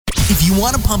If you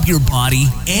want to pump your body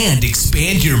and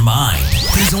expand your mind,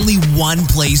 there's only one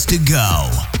place to go.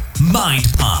 Mind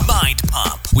Pump. Mind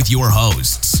Pump with your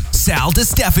hosts, Sal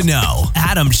DiStefano,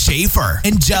 Adam Schafer,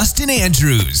 and Justin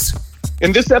Andrews.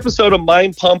 In this episode of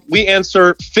Mind Pump, we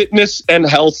answer fitness and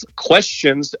health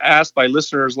questions asked by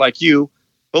listeners like you.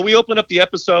 But we open up the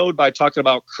episode by talking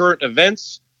about current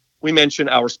events. We mention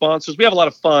our sponsors. We have a lot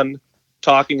of fun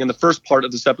talking in the first part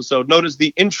of this episode. Notice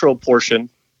the intro portion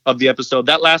of the episode.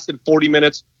 That lasted 40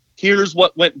 minutes. Here's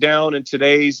what went down in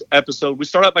today's episode. We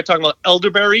start out by talking about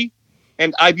elderberry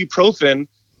and ibuprofen.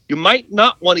 You might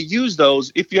not want to use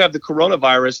those if you have the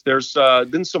coronavirus. There's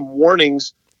been some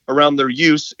warnings around their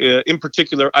use, in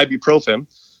particular ibuprofen.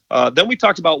 Then we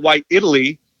talked about why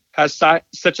Italy has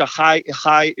such a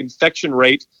high infection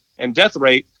rate and death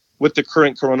rate with the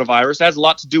current coronavirus. It has a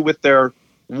lot to do with their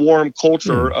warm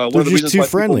culture. One of the reasons too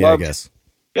friendly, I guess.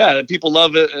 Yeah, people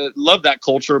love that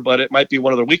culture, but it might be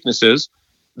one of their weaknesses.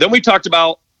 Then we talked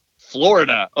about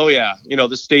Florida. Oh, yeah. You know,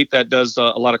 the state that does a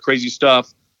lot of crazy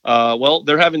stuff. Well,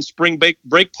 they're having spring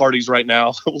break parties right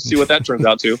now. We'll see what that turns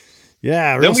out to.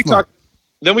 Yeah, Then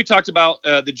we talked about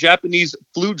the Japanese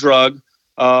flu drug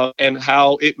and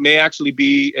how it may actually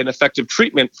be an effective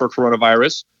treatment for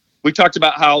coronavirus. We talked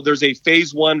about how there's a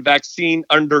phase 1 vaccine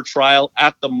under trial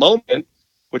at the moment,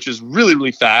 which is really,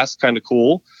 really fast, kind of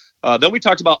cool. Then we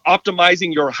talked about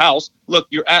optimizing your house. Look,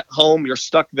 you're at home, you're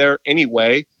stuck there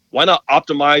anyway. Why not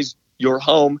optimize your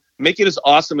home? Make it as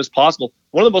awesome as possible.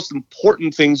 One of the most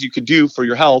important things you could do for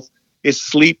your health is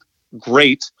sleep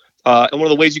great. And one of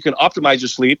the ways you can optimize your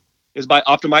sleep is by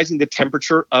optimizing the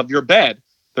temperature of your bed.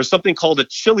 There's something called a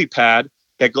chili pad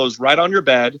that goes right on your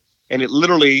bed, and it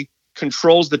literally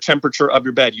controls the temperature of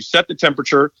your bed. You set the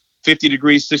temperature, 50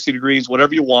 degrees, 60 degrees,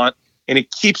 whatever you want, and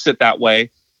it keeps it that way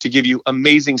to give you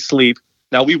amazing sleep.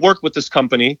 Now, we work with this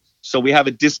company, so we have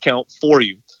a discount for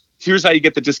you. Here's how you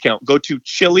get the discount. Go to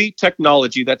Chili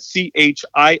Technology, that's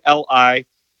CHILI,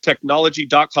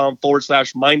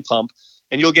 technology.com/Mind Pump,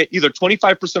 and you'll get either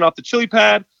 25% off the chili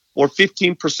pad or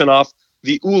 15% off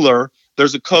the Ooler.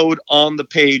 There's a code on the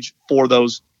page for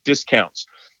those discounts.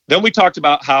 Then we talked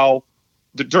about how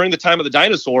during the time of the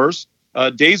dinosaurs,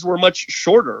 days were much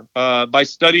shorter. By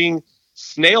studying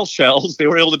snail shells, they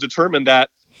were able to determine that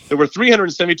there were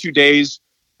 372 days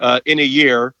in a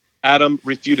year. Adam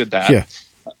refuted that. Yeah.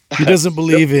 He doesn't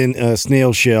believe in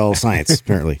snail shell science,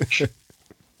 apparently.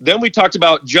 Then we talked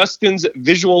about Justin's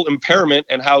visual impairment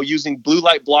and how using blue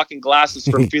light blocking glasses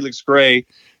from Felix Gray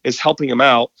is helping him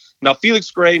out. Now,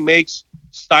 Felix Gray makes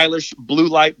stylish blue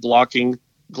light blocking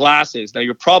glasses. Now,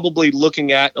 you're probably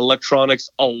looking at electronics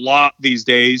a lot these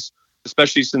days,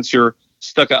 especially since you're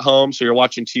stuck at home. So you're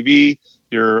watching TV,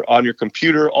 you're on your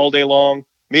computer all day long,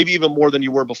 maybe even more than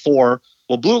you were before.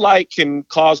 Well, blue light can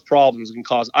cause problems. It can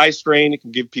cause eye strain. It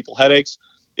can give people headaches.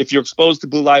 If you're exposed to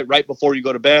blue light right before you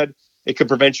go to bed, it could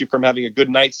prevent you from having a good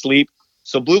night's sleep.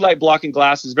 So blue light blocking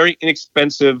glasses, very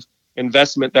inexpensive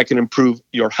investment that can improve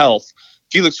your health.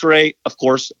 Felix Gray, of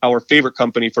course, our favorite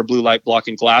company for blue light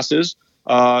blocking glasses.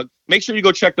 Make sure you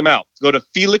go check them out. Go to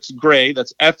Felix Gray,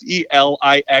 that's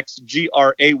FELIXGRAY,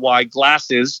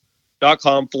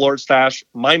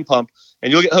 glasses.com/Mind Pump,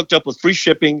 and you'll get hooked up with free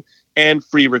shipping and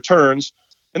free returns.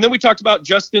 And then we talked about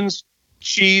Justin's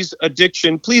cheese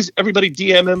addiction. Please, everybody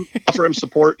DM him, offer him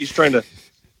support. He's trying to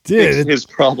fix his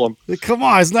problem. Come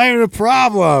on, it's not even a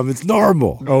problem. It's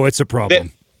normal. Oh, it's a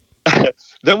problem.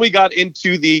 Then we got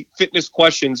into the fitness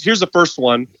questions. Here's the first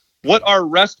one. What are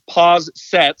rest pause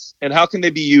sets and how can they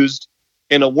be used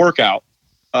in a workout?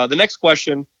 The next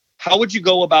question, how would you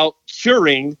go about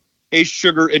curing a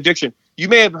sugar addiction? You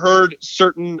may have heard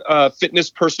certain fitness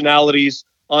personalities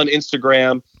on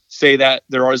Instagram say that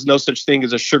there is no such thing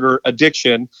as a sugar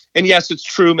addiction. And yes, it's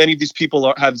true. Many of these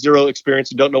people have zero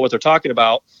experience and don't know what they're talking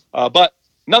about. But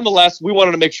nonetheless, we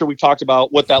wanted to make sure we talked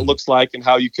about what that looks like and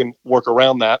how you can work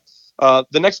around that.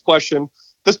 The next question,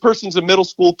 this person's a middle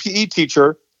school PE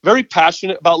teacher, very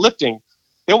passionate about lifting.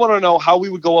 They want to know how we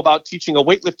would go about teaching a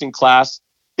weightlifting class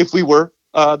if we were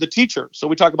the teacher. So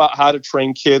we talk about how to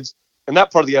train kids in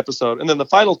that part of the episode. And then the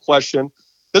final question,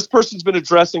 this person's been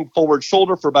addressing forward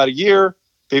shoulder for about a year.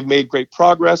 They've made great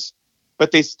progress,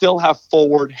 but they still have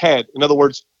forward head. In other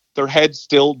words, their head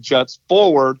still juts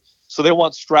forward. So they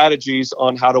want strategies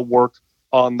on how to work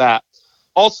on that.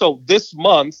 Also, this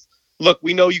month, look,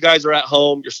 we know you guys are at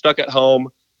home. You're stuck at home,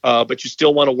 but you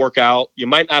still want to work out. You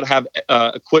might not have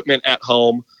equipment at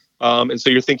home. And so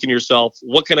you're thinking to yourself,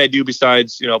 what can I do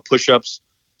besides, push-ups,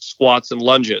 squats, and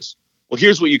lunges? Well,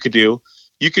 here's what you could do.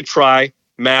 You could try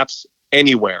Maps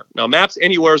Anywhere. Now, Maps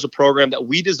Anywhere is a program that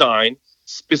we designed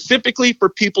specifically for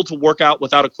people to work out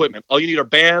without equipment. All you need are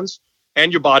bands,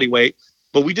 and your body weight,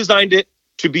 but we designed it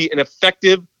to be an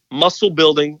effective muscle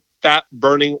building, fat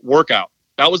burning workout.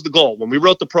 That was the goal. When we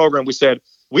wrote the program, we said,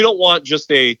 we don't want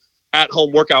just a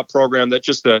at-home workout program that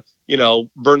just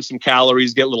burn some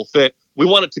calories, get a little fit. We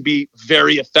want it to be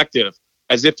very effective,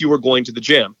 as if you were going to the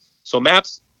gym. So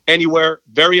MAPS Anywhere,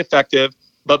 very effective.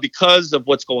 But because of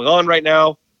what's going on right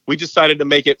now, we decided to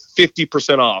make it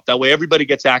 50% off. That way everybody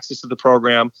gets access to the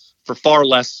program for far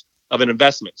less of an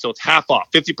investment. So it's half off,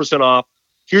 50% off.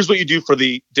 Here's what you do for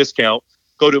the discount.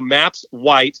 Go to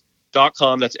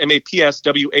mapswhite.com. That's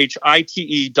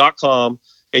MAPSWHITE.com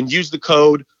and use the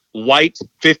code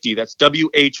WHITE50. That's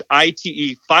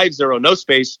WHITE50, no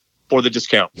space, for the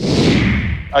discount.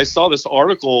 I saw this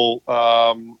article.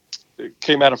 It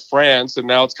came out of France, and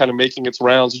now it's kind of making its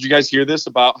rounds. Did you guys hear this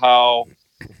about how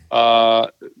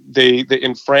they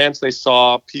in France they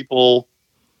saw people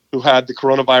who had the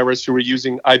coronavirus who were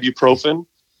using ibuprofen,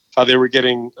 how they were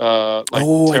getting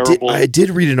terrible. I did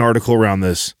read an article around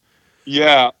this.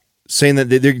 Yeah, saying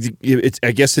that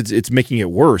I guess it's making it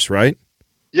worse, right?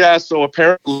 Yeah. So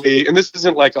apparently, and this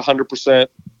isn't like 100%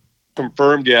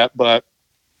 confirmed yet, but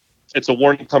it's a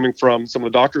warning coming from some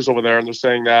of the doctors over there, and they're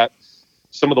saying that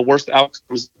some of the worst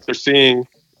outcomes they're seeing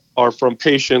are from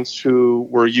patients who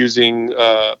were using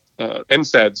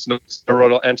NSAIDs,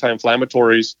 steroidal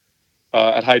anti-inflammatories,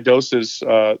 at high doses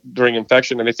during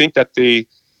infection. And they think that the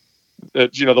way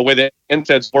the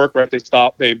NSAIDs work, right?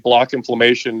 They block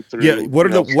inflammation through. Yeah. What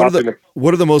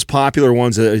are the most popular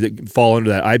ones that fall under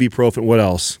that? Ibuprofen. What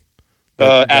else?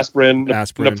 Aspirin,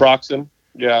 naproxen.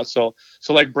 Yeah. So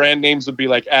like brand names would be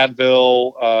like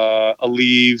Advil,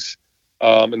 Aleve,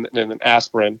 and then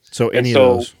aspirin. So of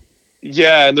those.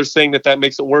 Yeah, and they're saying that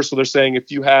makes it worse. So they're saying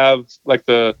if you have like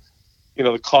the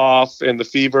cough and the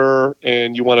fever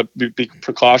and you want to be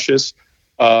precautious,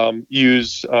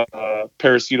 use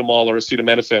paracetamol or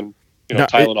acetaminophen,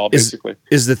 Tylenol, basically.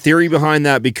 Is the theory behind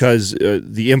that because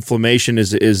the inflammation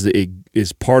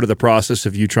is part of the process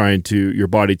of you trying your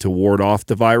body to ward off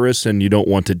the virus, and you don't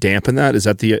want to dampen that? Is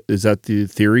that the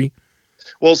theory?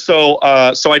 Well, so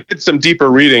I did some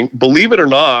deeper reading. Believe it or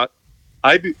not,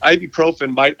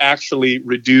 ibuprofen might actually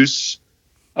reduce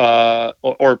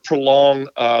or prolong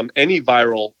any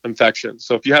viral infection.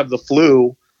 So if you have the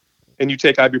flu and you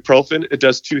take ibuprofen, it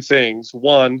does two things.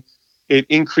 One, it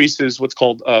increases what's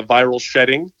called viral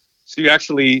shedding. So you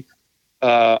actually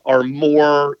are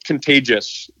more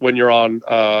contagious when you're on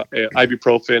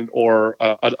ibuprofen or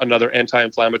another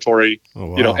anti-inflammatory,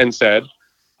 NSAID.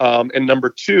 And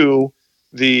number two,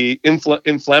 the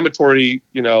inflammatory,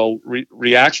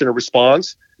 reaction or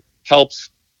response helps,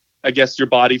 I guess, your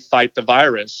body fight the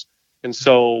virus. And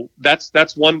so that's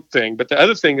one thing. But the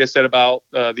other thing they said about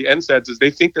the NSAIDs is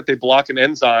they think that they block an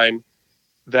enzyme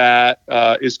that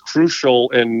is crucial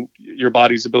in your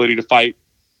body's ability to fight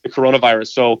the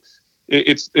coronavirus. So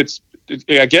I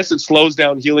guess it slows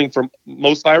down healing from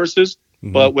most viruses,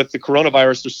 but with the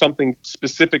coronavirus, there's something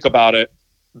specific about it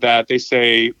that they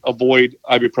say avoid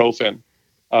ibuprofen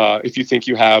if you think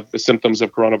you have the symptoms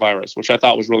of coronavirus, which I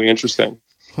thought was really interesting.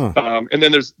 And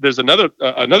then there's another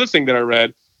thing that I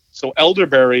read. So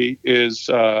elderberry is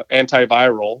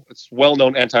antiviral. It's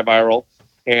well-known antiviral,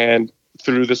 and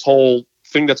through this whole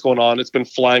thing that's going on, it's been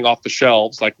flying off the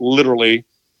shelves. Like literally,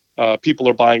 people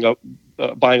are buying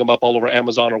them up all over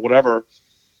Amazon or whatever.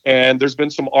 And there's been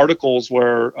some articles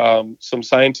where some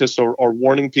scientists are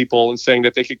warning people and saying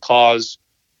that they could cause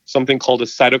something called a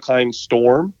cytokine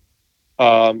storm.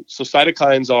 So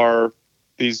cytokines are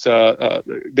these,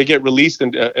 they get released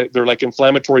and they're like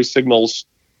inflammatory signals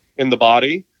in the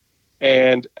body.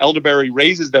 And elderberry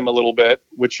raises them a little bit,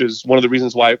 which is one of the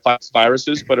reasons why it fights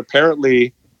viruses. But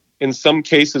apparently, in some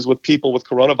cases with people with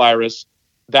coronavirus,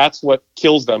 that's what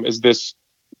kills them, is this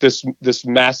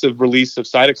massive release of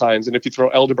cytokines. And if you throw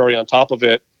elderberry on top of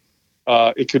it,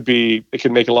 it can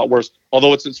make it a lot worse.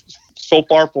 Although it's so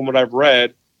far from what I've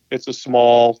read, it's a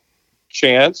small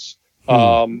chance.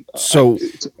 So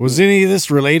was any of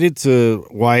this related to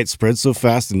why it spread so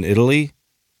fast in Italy?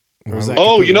 Or was that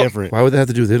different? Why would that have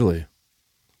to do with Italy?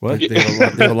 What? They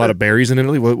have a lot of berries in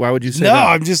Italy? Why would you say that? No,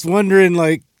 I'm just wondering,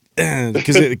 like,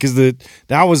 because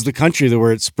that was the country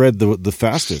where it spread the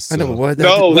fastest. So. I know. What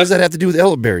does that have to do with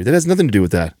elderberry? That has nothing to do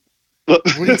with that. What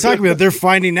are you talking about? They're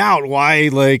finding out why,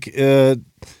 like, I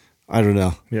don't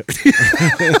know. Yeah.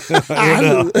 I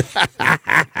don't know.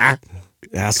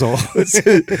 Asshole.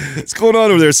 What's going on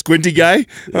over there, squinty guy?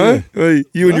 Huh? Yeah.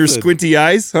 You and your squinty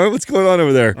eyes? Huh? What's going on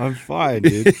over there? I'm fine,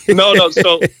 dude. No.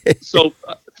 So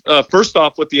first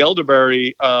off, with the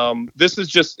elderberry, this is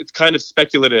just, it's kind of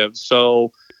speculative.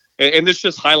 So, and this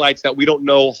just highlights that we don't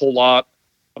know a whole lot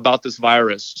about this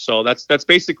virus. So that's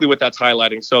basically what that's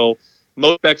highlighting. So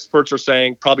most experts are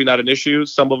saying probably not an issue.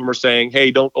 Some of them are saying,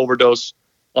 hey, don't overdose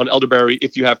on elderberry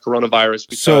if you have coronavirus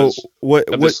because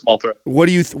of this small threat. What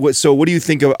do you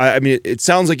think of? I mean, it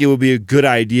sounds like it would be a good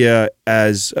idea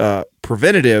as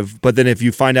preventative, but then if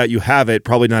you find out you have it,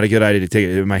 probably not a good idea to take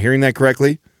it. Am I hearing that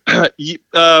correctly?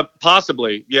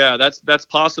 Possibly, yeah. That's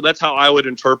possible. That's how I would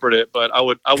interpret it. But I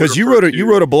would because you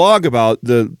wrote a blog about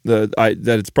that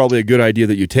it's probably a good idea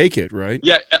that you take it, right?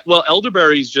 Yeah. Well,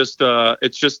 elderberry is just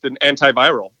it's just an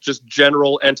antiviral, just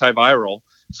general antiviral.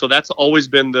 So that's always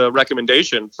been the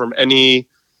recommendation from any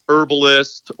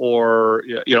herbalist or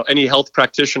any health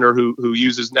practitioner who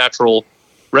uses natural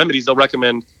remedies. They'll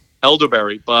recommend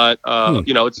elderberry, but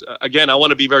it's again, I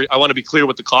want to be clear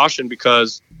with the caution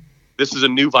because this is a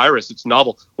new virus. It's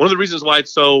novel. One of the reasons why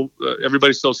it's so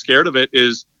everybody's so scared of it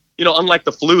is, unlike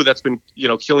the flu that's been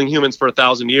killing humans for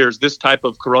 1,000 years, this type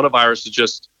of coronavirus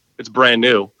is it's brand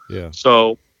new. Yeah.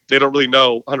 So they don't really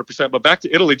know 100%. But back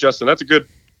to Italy, Justin, that's a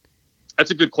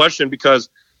good question because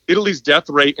Italy's death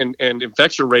rate and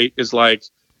infection rate is like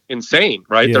insane,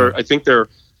 right? Yeah. I think they're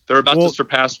about to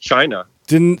surpass China.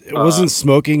 Wasn't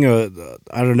smoking I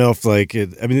don't know if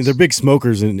they're big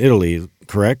smokers in Italy,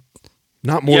 correct?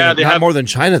 Not more than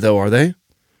China though, are they?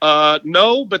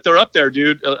 No, but they're up there,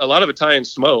 dude. A lot of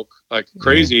Italians smoke like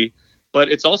crazy,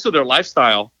 but it's also their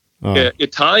lifestyle.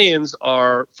 Italians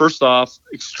are, first off,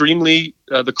 extremely,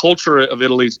 the culture of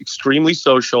Italy is extremely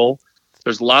social.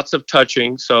 There's lots of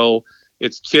touching. So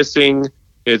it's kissing,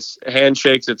 it's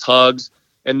handshakes, it's hugs.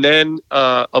 And then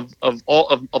of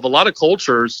a lot of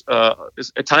cultures,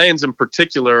 Italians in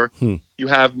particular, you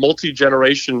have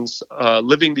multi-generations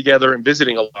living together and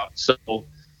visiting a lot. So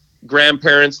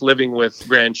grandparents living with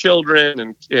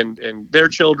grandchildren and their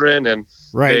children. And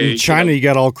right. In China, you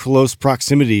got all close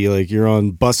proximity. Like you're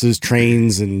on buses,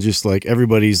 trains, and just like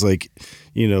everybody's like,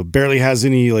 barely has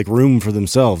any like room for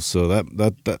themselves. So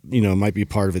that might be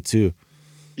part of it too.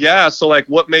 Yeah. So like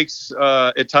what makes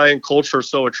Italian culture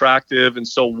so attractive and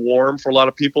so warm for a lot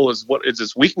of people is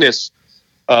this weakness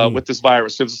with this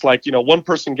virus. It's like, one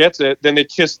person gets it, then they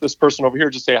kiss this person over here,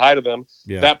 just say hi to them.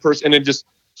 Yeah. That person, and it just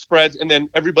spreads. And then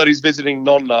everybody's visiting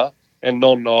nonna and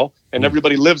nonno, and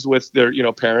everybody lives with their,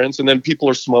 parents. And then people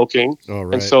are smoking. Oh,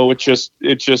 right. And so it just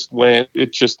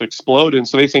exploded. And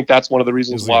so they think that's one of the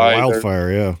reasons why.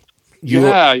 Wildfire. Yeah.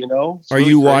 Are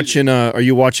you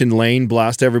watching Lane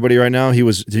blast everybody right now? He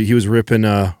was ripping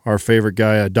our favorite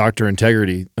guy, Dr.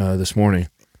 Integrity, this morning.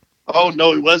 Oh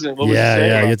no, he wasn't. What was he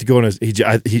saying? You have to go on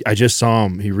I just saw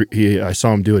him. I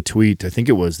saw him do a tweet. I think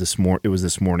it was this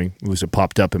morning. It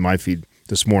popped up in my feed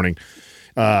this morning.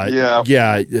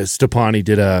 Stepani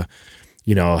did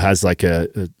has like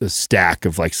a stack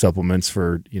of like supplements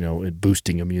for,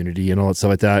 boosting immunity and all that stuff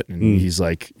like that. And he's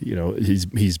like,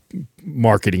 he's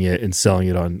marketing it and selling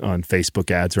it on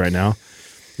Facebook ads right now.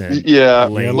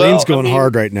 Lane's going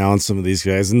hard right now on some of these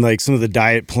guys, and like some of the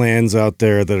diet plans out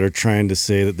there that are trying to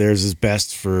say that theirs is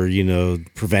best for,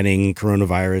 preventing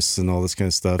coronavirus and all this kind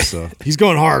of stuff. So he's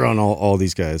going hard on all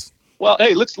these guys. Well,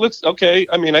 hey, let's okay.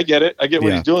 I mean, I get it. I get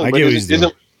what he's doing. I get what he's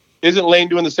doing. Isn't Lane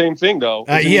doing the same thing though?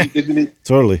 Isn't he?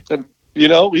 Totally.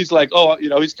 He's like,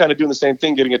 he's kind of doing the same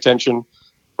thing, getting attention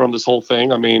from this whole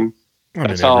thing. I mean,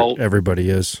 that's how everybody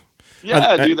is.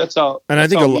 Yeah, dude, that's how. And I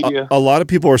think a lot of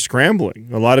people are scrambling.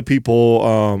 A lot of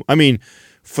people,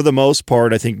 for the most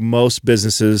part, I think most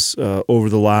businesses over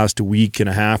the last week and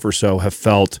a half or so have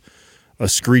felt a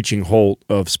screeching halt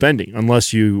of spending.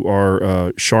 Unless you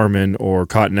are Charmin or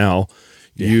Cottonelle,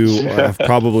 you have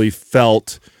probably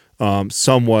felt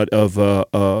somewhat of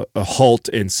a halt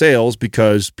in sales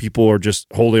because people are just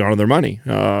holding on to their money.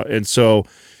 And so,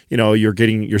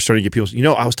 you're starting to get people.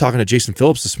 I was talking to Jason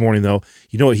Phillips this morning, though.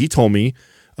 You know what he told me?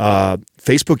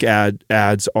 Facebook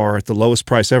ads are at the lowest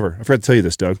price ever. I forgot to tell you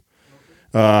this, Doug.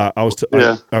 I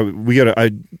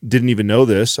didn't even know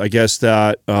this. I guess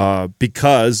that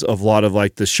because of a lot of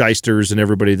like the shysters and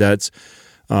everybody that's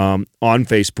on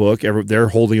Facebook, they're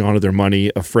holding on to their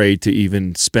money, afraid to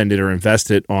even spend it or invest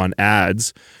it on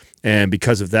ads. And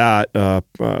because of that,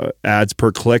 ads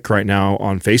per click right now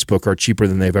on Facebook are cheaper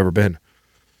than they've ever been.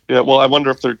 Yeah, well, I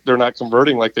wonder if they're not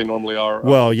converting like they normally are.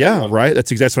 Well, yeah, right.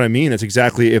 That's what I mean. That's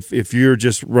exactly if you're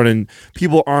just running.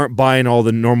 People aren't buying all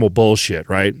the normal bullshit,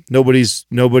 right?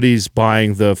 Nobody's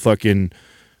buying the fucking,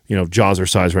 Jaws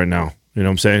size right now. You know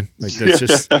what I'm saying? Like that's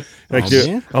just like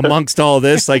amongst all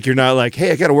this, like you're not like,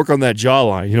 hey, I got to work on that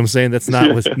jawline. You know what I'm saying? That's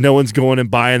not no one's going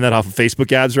and buying that off of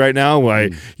Facebook ads right now.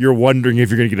 Why you're wondering if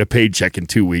you're going to get a paycheck in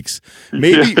 2 weeks?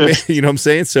 Maybe you know what I'm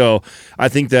saying? So I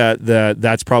think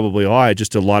that's probably why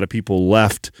just a lot of people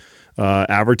left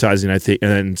advertising, I think,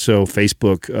 and so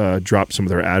Facebook dropped some of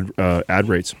their ad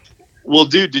rates. Well,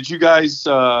 dude, did you guys?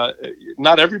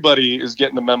 Not everybody is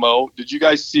getting the memo. Did you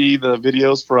guys see the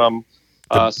videos from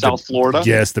South Florida?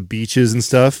 Yes, the beaches and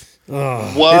stuff.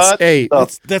 What?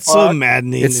 That's so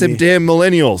maddening. It's some damn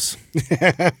millennials.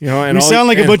 And we sound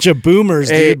like a bunch of boomers,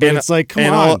 dude. But it's like,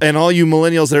 come on. And all you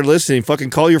millennials that are listening,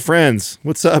 fucking call your friends.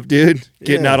 What's up, dude?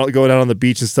 Going out on the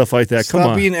beach and stuff like that. Come on,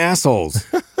 stop being assholes.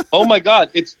 Oh my God!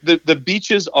 It's the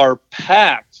beaches are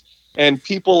packed, and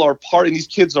people are partying. These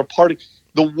kids are partying.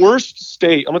 The worst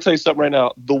state. I'm gonna tell you something right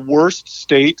now. The worst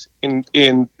state in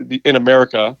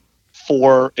America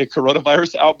for a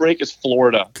coronavirus outbreak is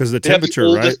Florida, because the temperature, the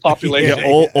oldest right?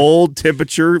 Population. Old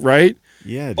temperature, right?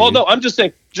 Yeah. Dude. Oh no, I'm just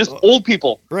saying, just old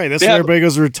people. Right. That's why everybody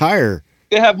goes to retire.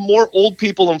 They have more old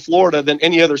people in Florida than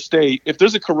any other state. If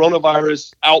there's a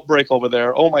coronavirus outbreak over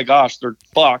there, oh my gosh, they're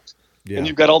fucked. Yeah. And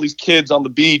you've got all these kids on the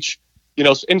beach.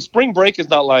 And spring break is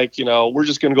not like, we're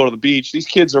just going to go to the beach. These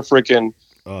kids are freaking,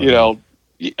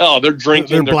 they're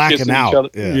drinking, they're blacking kissing out. each other.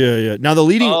 Yeah. Now the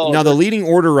leading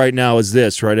order right now is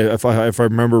this, right? If I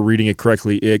remember reading it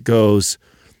correctly, it goes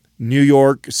New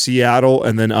York, Seattle,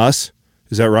 and then us.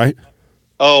 Is that right?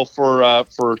 Oh, for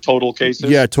total cases?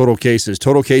 Yeah, total cases.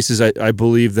 Total cases, I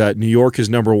believe that New York is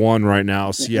number one right now.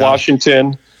 Seattle.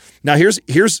 Washington. Now here's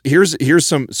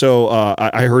some. So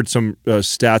I heard some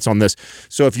stats on this.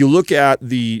 So if you look at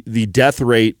the death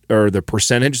rate or the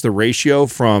percentage, the ratio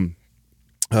from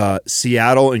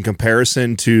Seattle in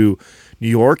comparison to New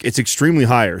York, it's extremely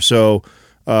higher. So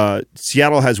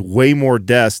Seattle has way more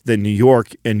deaths than New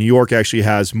York, and New York actually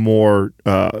has more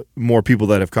people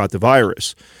that have caught the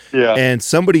virus. Yeah. And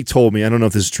somebody told me, I don't know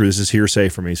if this is true, this is hearsay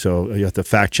for me, so you have to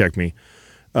fact check me,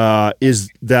 is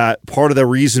that part of the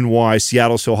reason why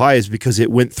Seattle's so high is because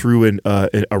it went through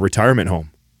a retirement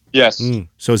home. Yes.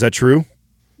 So is that true?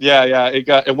 Yeah.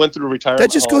 It went through a retirement home.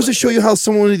 That just goes to show you how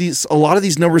a lot of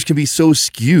these numbers can be so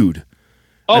skewed.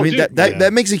 Oh, I mean, dude,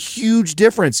 that makes a huge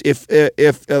difference. If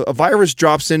a virus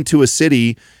drops into a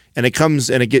city and it comes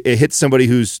and it hits somebody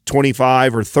who's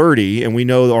 25 or 30, and we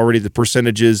know already the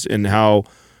percentages and how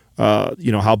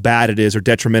bad it is or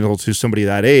detrimental to somebody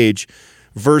that age,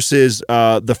 versus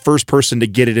the first person to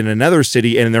get it in another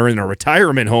city and they're in a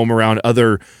retirement home around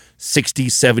other 60,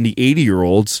 70,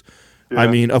 80-year-olds. Yeah. I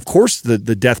mean, of course the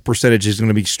death percentage is going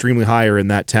to be extremely higher in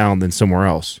that town than somewhere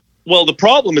else. Well, the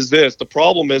problem is this. The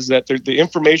problem is that the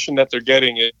information that they're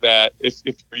getting is that if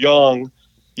you're young,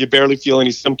 you barely feel any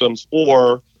symptoms,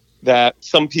 or that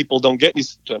some people don't get any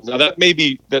symptoms. Now, that may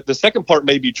be that the second part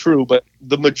may be true, but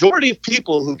the majority of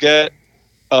people who get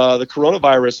the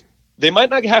coronavirus, they might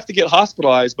not have to get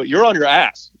hospitalized, but you're on your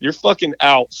ass. You're fucking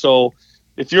out. So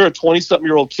if you're a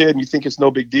 20-something-year-old kid and you think it's no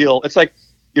big deal, it's like,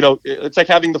 it's like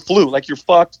having the flu. Like, you're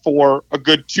fucked for a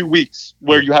good 2 weeks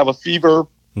where you have a fever,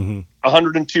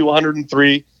 102,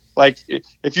 103. Like,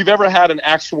 if you've ever had an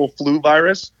actual flu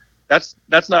virus, that's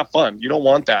not fun. You don't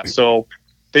want that. So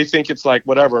they think it's like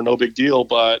whatever, no big deal.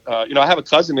 But I have a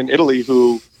cousin in Italy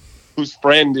whose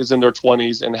friend is in their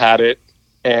 20s and had it,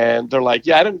 and they're like,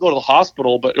 yeah, I didn't go to the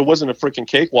hospital, but it wasn't a freaking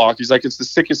cakewalk. He's like, it's the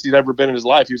sickest he'd ever been in his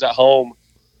life. He was at home,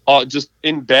 just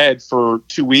in bed for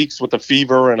 2 weeks with a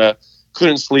fever and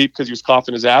couldn't sleep because he was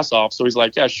coughing his ass off. So he's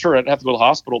like, yeah, sure, I didn't have to go to the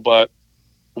hospital, but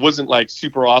it wasn't like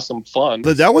super awesome fun.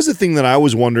 But that was the thing that I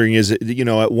was wondering is,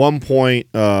 at one point,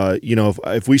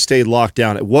 if we stayed locked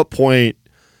down, at what point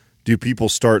do people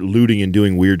start looting and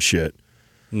doing weird shit?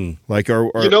 Like,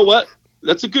 you know what?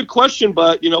 That's a good question,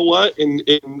 but you know what?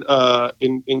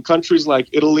 In countries like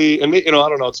Italy, and I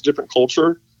don't know, it's a different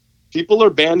culture. People are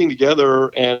banding together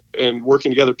and working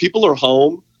together. People are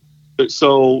home,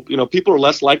 so people are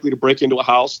less likely to break into a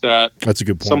house that's a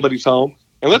good point. Somebody's home.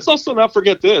 And let's also not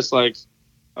forget this: like,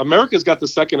 America's got the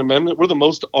Second Amendment. We're the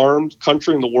most armed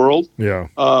country in the world. Yeah.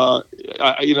 I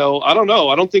don't know.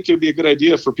 I don't think it would be a good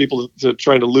idea for people to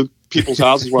try to loot people's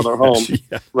houses while they're home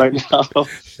right now.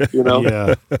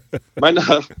 Yeah.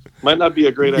 might not be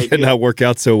a great idea. Might not work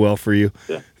out so well for you.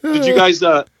 Yeah. Did you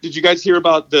guys hear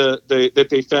about that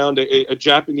they found a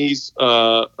Japanese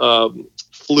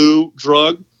flu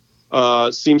drug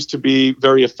seems to be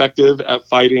very effective at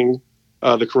fighting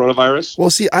the coronavirus?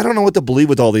 Well, see, I don't know what to believe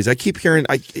with all these. I keep hearing,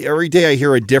 every day I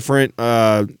hear a different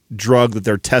drug that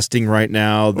they're testing right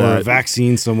now. Or a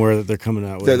vaccine somewhere that they're coming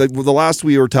out with. The last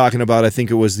we were talking about, I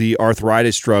think it was the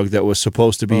arthritis drug that was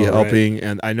supposed to be helping. Right.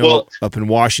 And I know up in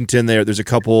Washington, there's a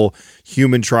couple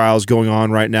human trials going on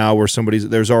right now where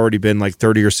there's already been like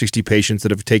 30 or 60 patients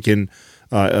that have taken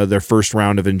their first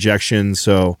round of injections.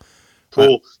 So.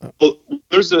 Cool. Well,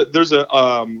 there's a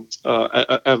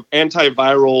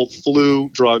antiviral flu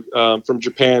drug from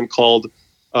Japan called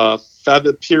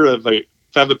favipiravir,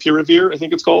 I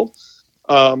think it's called.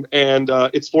 And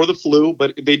it's for the flu,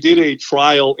 but they did a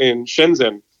trial in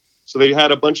Shenzhen. So they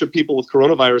had a bunch of people with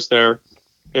coronavirus there,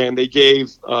 and they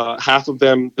gave half of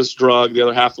them this drug, the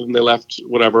other half of them they left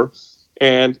whatever,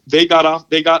 and they got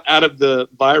out of the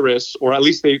virus, or at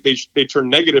least they turned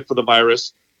negative for the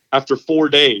virus after 4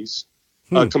 days,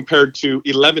 compared to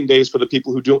 11 days for the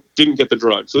people who didn't get the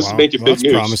drug. So this is making big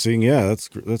news. That's promising. Yeah,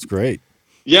 that's great.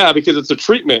 Yeah, because it's a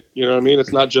treatment. You know what I mean?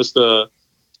 It's not just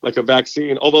like a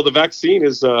vaccine. Although the vaccine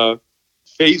is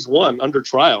phase 1 under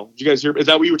trial. Did you guys hear? Is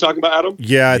that what you were talking about, Adam?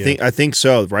 Yeah, I think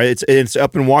so. Right? It's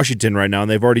up in Washington right now,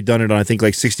 and they've already done it on I think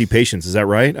like 60 patients. Is that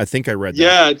right? I think I read that.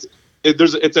 Yeah,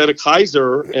 it's at a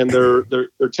Kaiser, and they're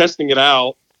testing it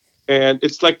out, and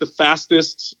it's like the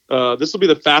fastest. This will be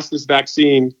the fastest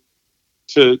vaccine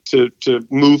to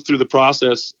move through the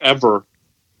process ever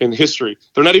in history.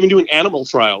 They're not even doing animal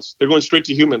trials. They're going straight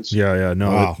to humans. Yeah. No,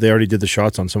 wow. They already did the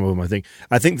shots on some of them. I think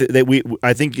I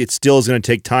think it still is going to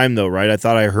take time though, right? I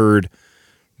thought I heard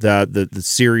that the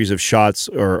series of shots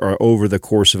are over the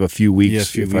course of a few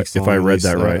weeks. Yeah, if I read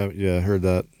that right. Yeah, I heard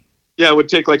that. Yeah, it would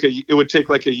take like a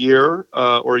year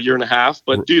or a year and a half.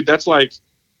 But dude, that's like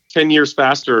 10 years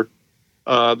faster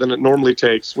than it normally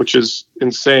takes, which is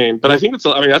insane. But I think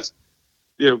that's.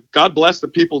 God bless the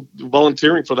people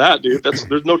volunteering for that, dude.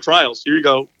 There's no trials. Here you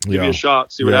go. Give me a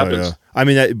shot. See what happens. Yeah. I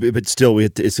mean, but still,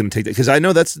 it's going to take that, because I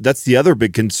know that's the other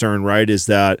big concern, right? Is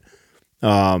that,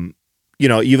 even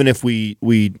if we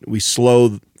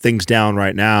slow things down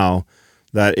right now,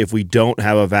 that if we don't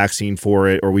have a vaccine for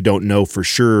it, or we don't know for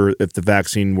sure if the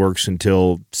vaccine works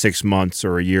until 6 months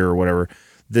or a year or whatever,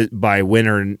 that by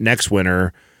next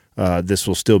winter, this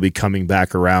will still be coming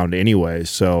back around anyway.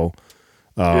 So.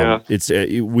 It's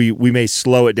we may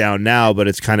slow it down now, but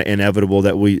it's kind of inevitable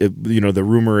that the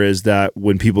rumor is that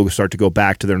when people start to go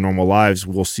back to their normal lives,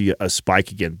 we'll see a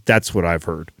spike again. That's what I've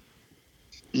heard.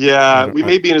 Yeah, we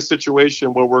may be in a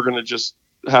situation where we're going to just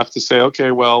have to say, okay,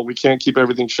 well, we can't keep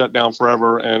everything shut down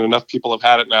forever, and enough people have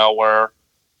had it now where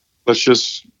let's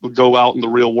just go out in the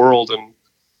real world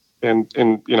and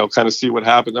kind of see what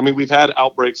happens. I mean, we've had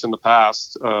outbreaks in the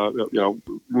past,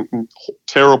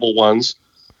 terrible ones.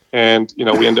 And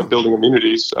we end up building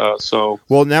immunities.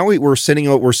 Well, now we're sending.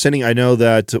 I know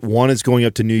that one is going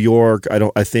up to New York.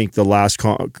 I think the last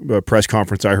press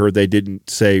conference I heard, they didn't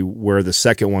say where the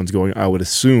second one's going. I would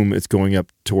assume it's going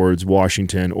up towards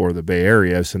Washington or the Bay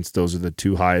Area, since those are the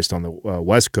two highest on the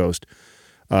West Coast.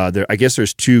 I guess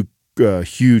there's two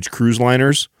huge cruise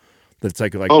liners. That's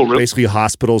like really? Basically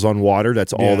hospitals on water.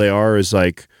 That's all they are. Is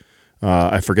like.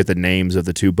 I forget the names of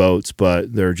the two boats,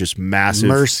 but they're just massive.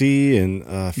 Mercy and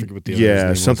I forget what the other name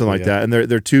was, something like that. And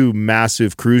they're two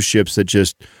massive cruise ships that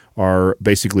just are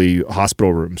basically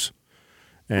hospital rooms.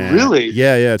 And really?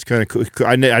 Yeah. It's kind of cool.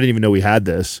 I didn't even know we had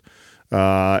this.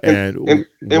 And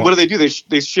what do?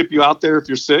 They ship you out there if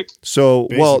you're sick? So,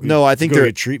 basically, no, I think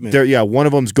they're treatment. One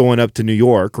of them's going up to New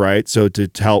York, right? So to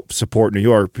help support New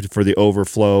York for the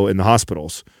overflow in the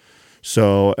hospitals.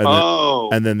 So,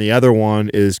 and then the other one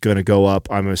is going to go up.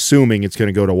 I'm assuming it's going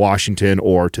to go to Washington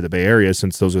or to the Bay Area,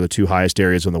 since those are the two highest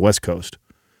areas on the West Coast.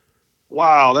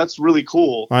 Wow, that's really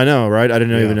cool. I know, right? I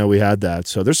didn't even know we had that.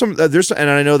 So and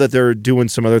I know that they're doing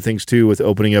some other things too with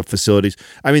opening up facilities.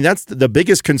 I mean, that's the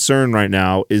biggest concern right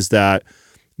now, is that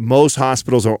most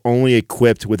hospitals are only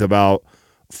equipped with about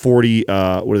 40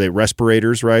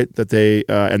 respirators, right? That they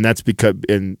and that's because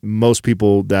most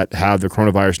people that have the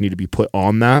coronavirus need to be put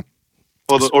on that.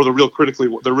 Or the real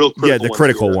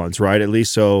critical ones, right? At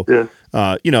least so.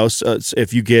 Yeah.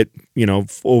 If you get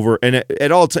over and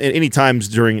at any times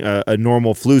during a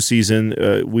normal flu season,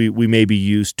 we maybe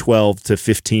use 12 to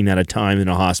 15 at a time in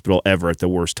a hospital ever at the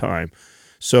worst time.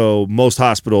 So most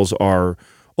hospitals are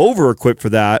over-equipped for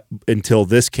that until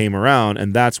this came around,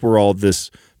 and that's where all this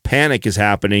panic is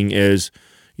happening. Is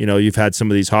you've had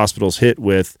some of these hospitals hit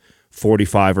with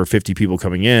 45 or 50 people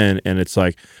coming in, and it's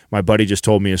like, my buddy just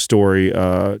told me a story.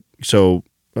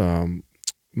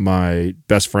 My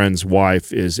best friend's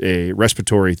wife is a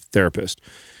respiratory therapist,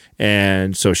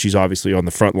 and so she's obviously on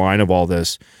the front line of all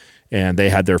this, and they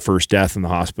had their first death in the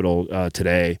hospital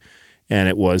today, and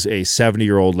it was a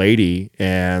 70-year-old lady,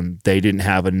 and they didn't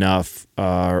have enough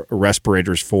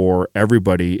respirators for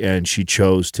everybody, and she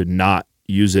chose to not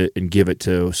use it and give it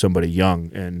to somebody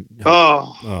young. And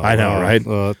I know, right?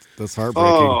 That's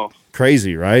heartbreaking.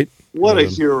 Crazy, right? What a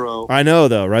hero! I know,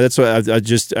 though, right? That's what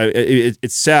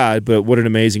it's sad, but what an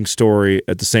amazing story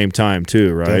at the same time,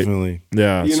 too, right? Definitely,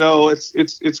 yeah.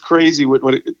 It's crazy.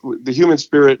 The human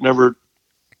spirit never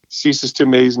ceases to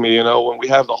amaze me. When we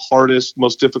have the hardest,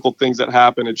 most difficult things that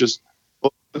happen, it just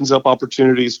opens up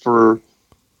opportunities for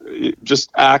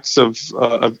just acts of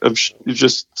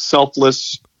just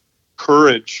selfless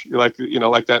courage, like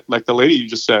like the lady you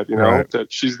just said, Right.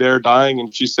 that she's there dying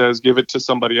and she says, give it to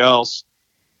somebody else.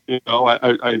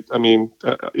 I mean,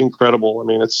 incredible. I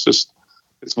mean, it's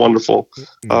wonderful.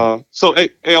 So, hey,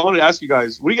 I wanted to ask you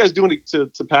guys, what are you guys doing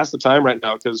to pass the time right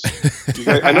now? Because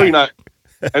I know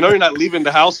you're not leaving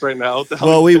the house right now. What the hell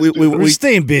Well, are you guys doing? We're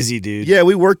staying busy, dude. Yeah,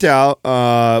 we worked out.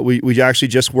 We actually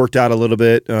just worked out a little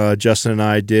bit. Justin and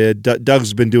I did.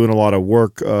 Doug's been doing a lot of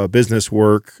work, business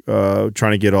work,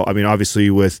 trying to get all. I mean, obviously,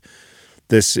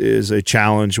 this is a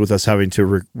challenge with us having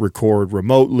to record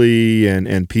remotely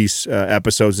and piece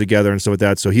episodes together and stuff like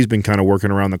that. So he's been kind of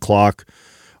working around the clock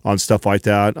on stuff like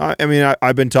that. I mean,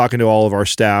 I've been talking to all of our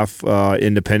staff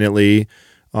independently.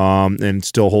 And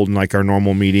still holding like our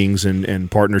normal meetings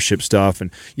and partnership stuff. And,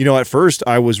 at first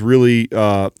I was really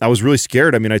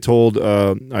scared. I mean, I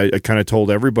kind of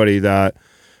told everybody that,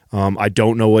 I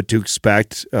don't know what to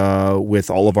expect, with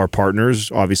all of our partners.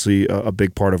 Obviously a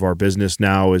big part of our business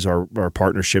now is our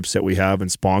partnerships that we have and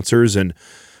sponsors. And,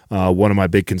 one of my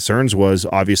big concerns was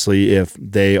obviously if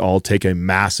they all take a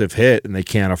massive hit and they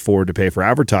can't afford to pay for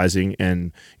advertising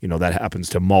and, that happens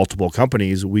to multiple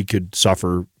companies, we could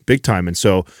suffer big time. And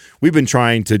so we've been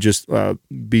trying to just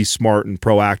be smart and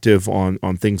proactive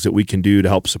on things that we can do to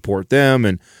help support them.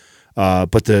 And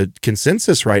but the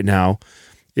consensus right now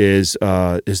is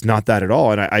not that at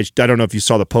all. And I don't know if you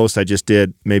saw the post I just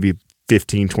did maybe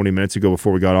 15, 20 minutes ago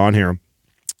before we got on here.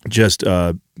 I'm just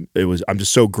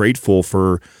so grateful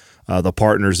for the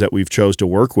partners that we've chose to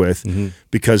work with,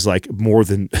 because like more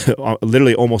than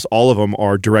literally almost all of them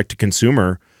are direct to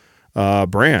consumer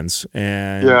brands,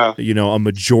 and a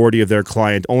majority of their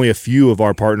client, only a few of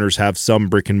our partners have some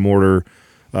brick and mortar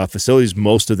facilities.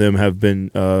 Most of them have been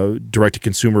direct to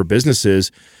consumer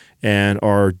businesses and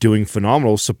are doing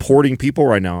phenomenal, supporting people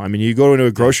right now. I mean, you go into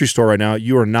a grocery store right now,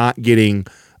 you are not getting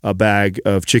a bag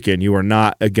of chicken. You are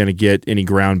not going to get any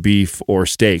ground beef or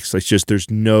steaks. It's just there's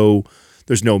no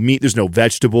meat, there's no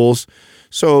vegetables.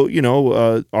 So,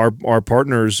 our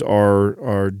partners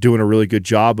are doing a really good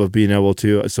job of being able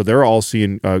to. So they're all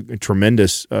seeing a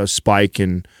tremendous spike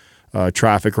in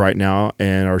traffic right now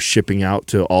and are shipping out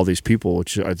to all these people,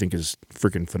 which I think is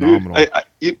freaking phenomenal.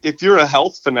 If you're a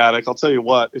health fanatic, I'll tell you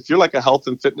what. If you're like a health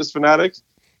and fitness fanatic,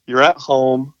 you're at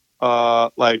home.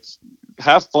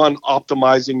 Have fun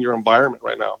optimizing your environment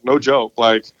right now. No joke.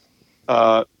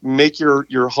 Make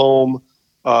your home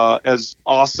as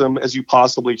awesome as you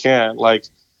possibly can.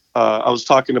 I was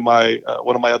talking to my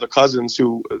one of my other cousins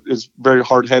who is very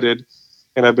hard-headed,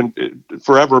 and I've been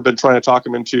forever trying to talk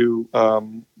him into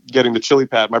getting the chili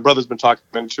pad. My brother's been talking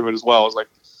him into it as well. I was like,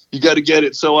 you got to get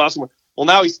it. So awesome. Well,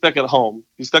 now he's stuck at home.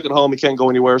 He can't go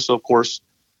anywhere. So of course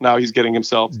now he's getting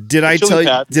himself. Did I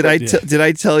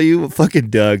tell you fucking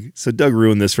Doug? So Doug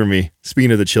ruined this for me.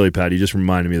 Speaking of the chili pad, he just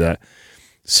reminded me of that.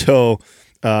 So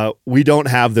we don't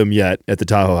have them yet at the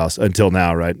Tahoe House until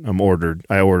now, right?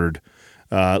 I ordered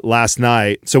last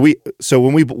night. So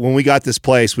when we got this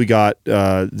place, we got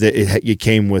it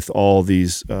came with all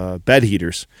these bed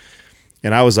heaters,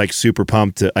 and I was like super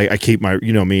pumped. I keep my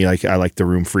me, like I like the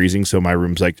room freezing, so my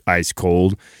room's like ice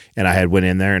cold, and I had went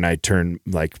in there and I turned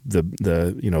like the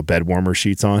bed warmer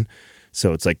sheets on,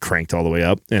 so it's like cranked all the way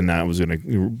up, and I was gonna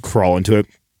crawl into it.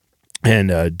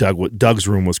 And Doug's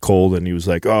room was cold, and he was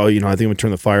like, "Oh, I think I'm gonna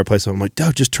turn the fireplace on." I'm like,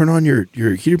 "Doug, just turn on your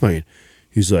heater blanket."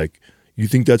 He's like, "You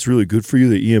think that's really good for you,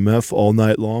 the EMF all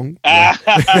night long?"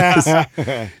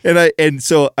 and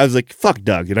so I was like, "Fuck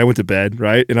Doug," and I went to bed,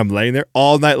 right? And I'm laying there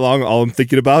all night long. All I'm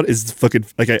thinking about is fucking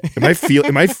am I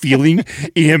feeling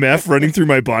EMF running through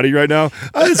my body right now?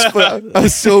 I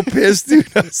was so pissed, dude.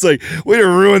 I was like, way to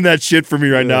ruin that shit for me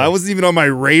right now. I wasn't even on my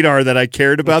radar that I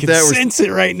cared about that. I sense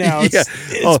it right now.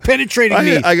 It's penetrating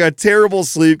me. I got terrible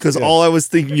sleep because all I was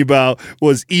thinking about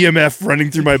was EMF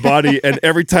running through my body, and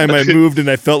every time I moved and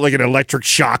I felt like an electric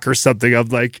shock or something, I'm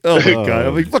like, oh my God.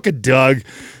 I'm like, fucking Doug.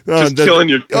 Killing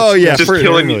your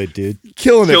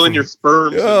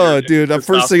sperm. Oh, dude.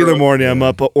 First thing in the morning, I'm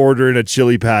up ordering a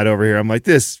chili pad over here. I'm like,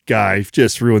 this guy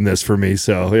just ruined this for me.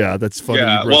 So yeah, that's funny.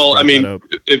 Yeah, well, I mean,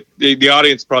 the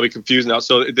audience is probably confused now.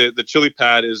 So the chili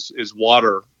pad is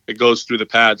water. It goes through the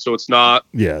pad, so it's not.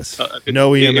 Yes.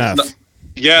 No EMF.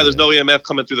 There's no EMF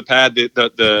coming through the pad.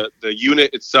 The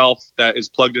unit itself that is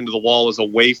plugged into the wall is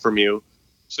away from you,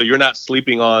 so you're not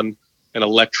sleeping on an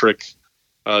electric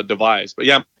device. But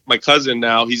yeah, my cousin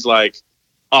now, he's like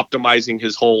optimizing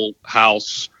his whole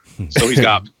house. So he's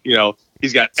got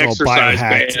he's got it's exercise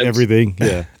bands, everything.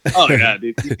 Yeah. Oh yeah,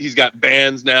 dude. He's got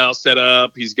bands now set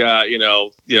up. He's got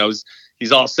he's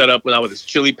He's all set up with his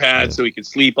chili pad so he can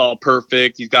sleep all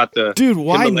perfect. He's got the dude.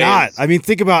 Why not? I mean,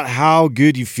 think about how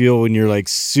good you feel when you're like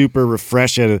super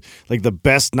refreshed at like the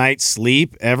best night's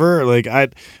sleep ever. Like I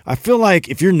feel like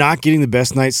if you're not getting the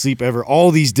best night's sleep ever, all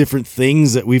these different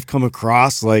things that we've come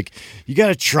across, like you got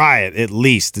to try it at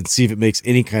least and see if it makes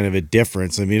any kind of a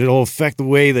difference. I mean, it'll affect the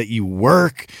way that you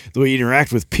work, the way you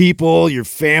interact with people, your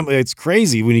family. It's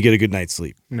crazy when you get a good night's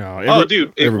sleep. No,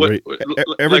 dude. Everybody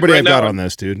like right I've got on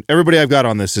this, dude. Everybody I've got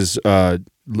on this is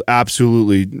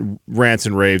absolutely rants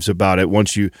and raves about it.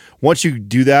 Once you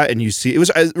do that and you see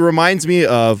it reminds me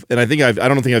of, and I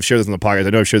don't think I've shared this on the podcast. I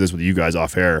know I've shared this with you guys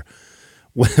off air.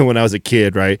 When I was a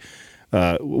kid, right?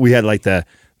 We had like the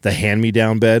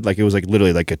hand-me-down bed, like it was like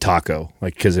literally like a taco,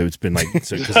 like because it's been like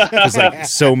because like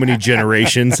so many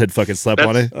generations had fucking slept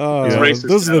on it. Oh,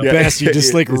 those are the best. You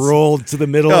just like rolled to the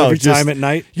middle every time at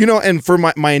night, And for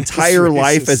my entire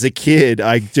life as a kid,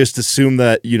 I just assumed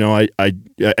that I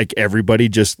like everybody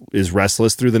just is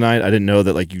restless through the night. I didn't know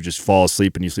that like you just fall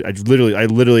asleep and you sleep. I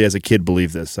literally as a kid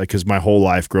believed this, because my whole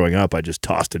life growing up, I just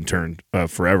tossed and turned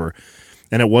forever,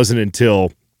 and it wasn't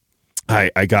until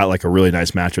I got like a really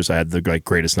nice mattress. I had the like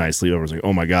greatest night's sleep. I was like,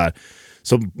 oh my God.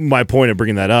 So my point of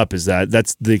bringing that up is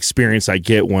that's the experience I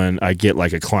get when I get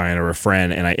like a client or a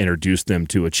friend and I introduce them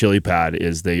to a chili pad,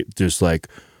 is they just like,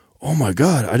 oh my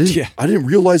God, I didn't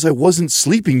realize I wasn't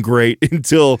sleeping great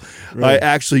until I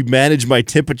actually managed my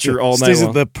temperature all night long. Stays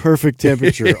at the perfect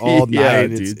temperature all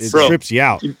night. It trips you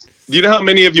out. Do you know how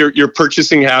many of your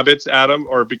purchasing habits, Adam,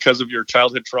 are because of your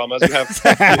childhood traumas?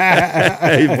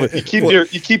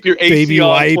 You keep your AC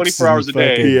on 24 hours a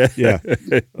day. Yeah.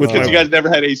 Because you guys never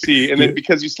had AC, and then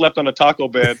because you slept on a taco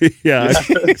bed. I got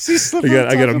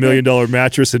 $1 million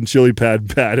mattress and chili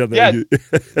pad on there.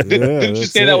 Didn't you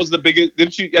say that was the biggest?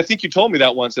 Didn't you? I think you told me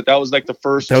that once, that was like the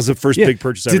first. That was the first big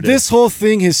purchase I ever did. Did this whole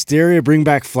thing, hysteria, bring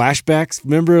back flashbacks?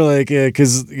 Remember, like,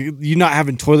 because you not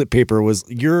having toilet paper was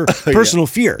your personal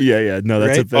fear. Yeah. No,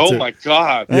 that's right? That's my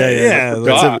God.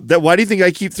 Yeah. Why do you think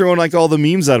I keep throwing like all the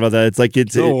memes out about that? It's like it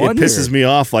pisses me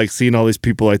off, like seeing all these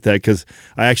people like that, because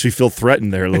I actually feel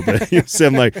threatened there a little bit. So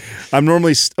I'm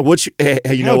normally,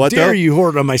 How dare you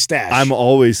hoard on my stash? I'm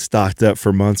always stocked up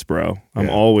for months, bro. I'm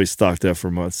always stocked up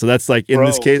for months. So that's like in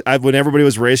this case, when everybody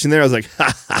was racing there, I was like,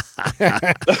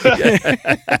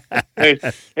 hey,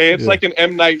 it's like an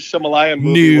M. Night Shyamalan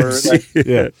movie.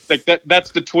 Where, like,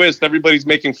 that's the twist. Everybody's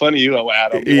making fun of you,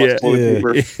 Adam. He wants toilet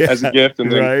paper as a gift,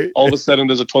 and then all of a sudden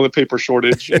there's a toilet paper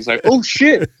shortage. And it's like, oh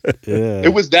shit,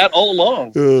 it was that all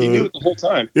along. He knew it the whole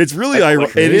time. It's really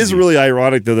it is really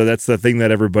ironic though that that's the thing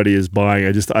that everybody is buying.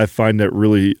 I find that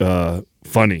really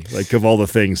funny. Like of all the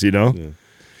things,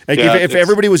 Like if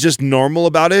everybody was just normal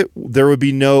about it,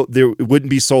 it wouldn't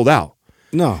be sold out.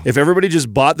 No. If everybody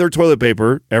just bought their toilet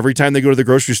paper every time they go to the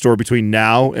grocery store between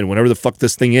now and whenever the fuck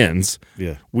this thing ends,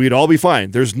 we'd all be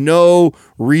fine. There's no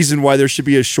reason why there should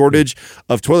be a shortage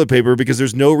of toilet paper, because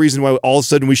there's no reason why all of a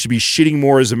sudden we should be shitting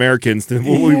more as Americans than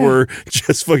what we were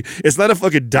just fucking. It's not a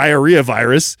fucking diarrhea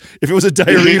virus. If it was a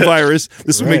diarrhea virus,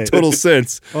 this would make total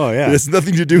sense. Oh, yeah. It has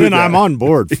nothing to do with that. Then I'm on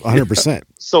board 100%.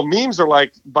 So memes are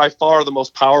like by far the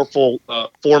most powerful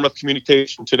form of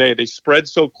communication today. They spread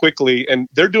so quickly, and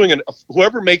they're doing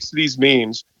whoever makes these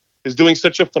memes is doing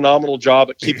such a phenomenal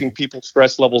job at keeping people's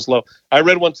stress levels low. I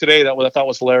read one today that I thought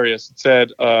was hilarious. It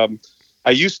said,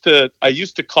 I used to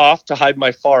cough to hide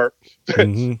my fart,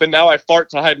 but now I fart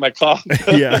to hide my cough.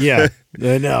 Yeah.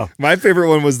 I know. My favorite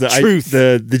one was truth.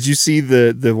 Did you see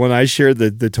the one I shared,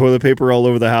 the toilet paper all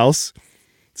over the house?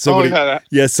 Somebody,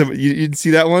 you didn't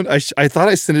see that one? I thought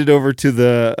I sent it over to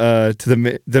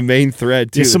the main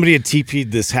thread too. Yeah, somebody had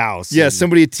TP'd this house. Yeah,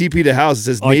 somebody had TP'd a house. It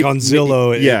says like on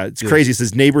Zillow. It's crazy. It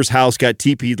says neighbor's house got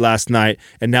TP'd last night,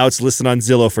 and now it's listed on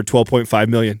Zillow for $12.5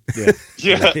 million.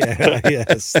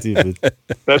 Yeah, stupid.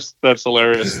 That's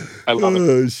hilarious. I love it.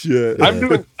 Oh shit.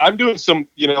 I'm doing some,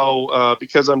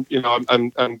 because I'm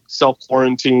self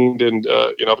quarantined and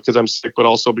because I'm sick, but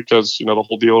also because the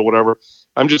whole deal or whatever.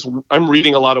 I'm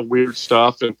reading a lot of weird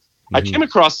stuff, and I came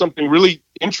across something really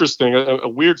interesting, a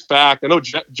weird fact. I know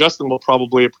Justin will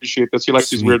probably appreciate this. He likes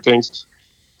these weird things.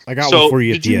 I got one for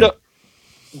you at the end.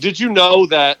 Did you know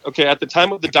that, at the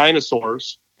time of the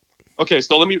dinosaurs,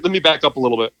 so let me back up a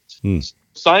little bit.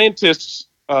 Scientists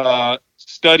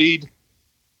studied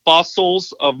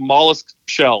fossils of mollusk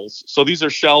shells. So these are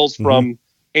shells from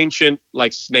ancient,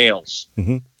 like, snails.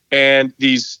 And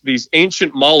these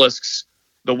ancient mollusks,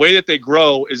 the way that they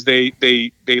grow is they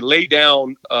lay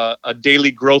down a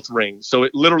daily growth ring. So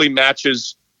it literally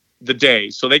matches the day.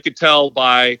 So they could tell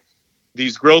by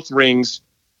these growth rings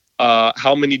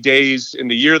how many days in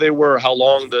the year they were, how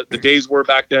long the days were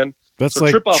back then. That's so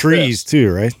like trees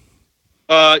too, right?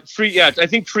 Tree. Yeah, I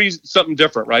think trees something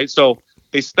different, right? So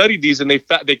they studied these and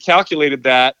they calculated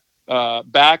that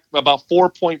back about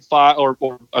 4.5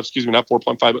 or excuse me, not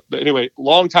 4.5, but anyway,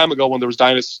 long time ago when there was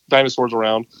dinosaurs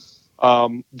around,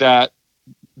 that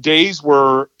days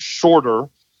were shorter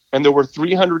and there were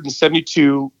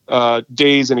 372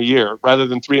 days in a year rather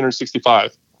than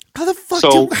 365. How the fuck?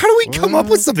 How do we come up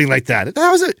with something like that?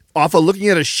 How is it off of looking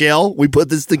at a shell? We put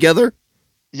this together.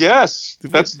 Yes,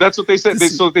 that's what they said.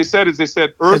 So what they said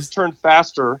Earth turned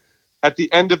faster at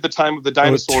the end of the time of the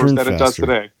dinosaurs than it does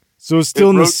today. So it's still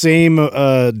in the same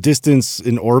distance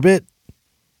in orbit?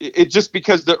 It just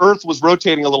because the Earth was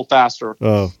rotating a little faster.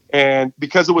 Oh. And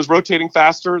because it was rotating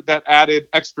faster, that added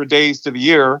extra days to the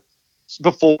year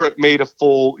before it made a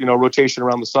full, rotation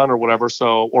around the sun or whatever.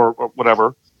 So, or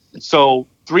whatever. So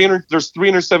there's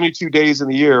 372 days in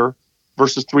the year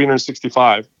versus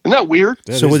 365. Isn't that weird?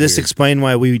 So would this explain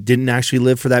why we didn't actually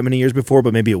live for that many years before,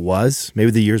 but maybe it was?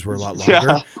 Maybe the years were a lot longer.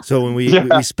 Yeah. So when we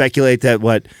speculate that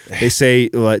what they say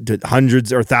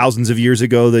hundreds or thousands of years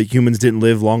ago that humans didn't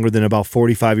live longer than about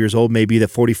 45 years old, maybe that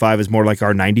 45 is more like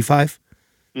our 95?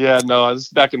 Yeah, no, it's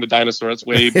back in the dinosaur. It's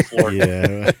way before.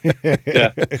 Yeah.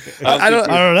 I don't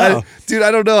know. Dude,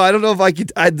 I don't know. I don't know if I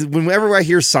could. Whenever I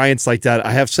hear science like that,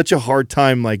 I have such a hard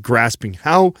time grasping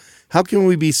how can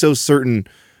we be so certain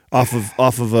off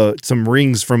of some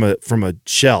rings from a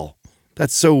shell?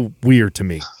 That's so weird to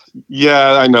me.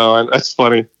 Yeah, I know. That's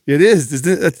funny. It is.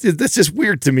 That's just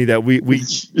weird to me that we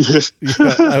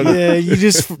yeah, you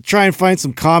just try and find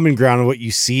some common ground on what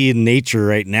you see in nature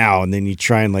right now, and then you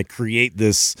try and create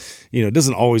this. It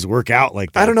doesn't always work out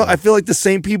like that. I don't know. I feel like the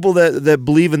same people that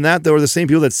believe in that, though, are the same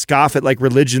people that scoff at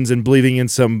religions and believing in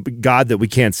some God that we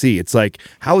can't see. It's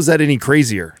how is that any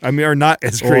crazier? I mean, or not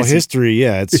as crazy? Well, history,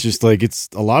 yeah. It's just it's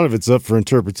a lot of it's up for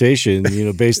interpretation,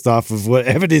 based off of what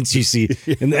evidence you see.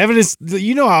 And the evidence,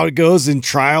 how it goes in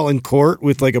trial in court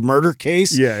with a murder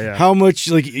case. Yeah. How much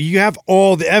you have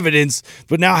all the evidence,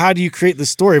 but now how do you create the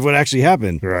story of what actually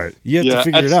happened? Right. You have to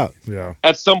figure it out. Yeah.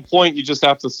 At some point, you just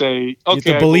have to say, okay,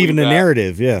 you have to believe in the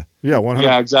narrative. Yeah. Yeah. 100.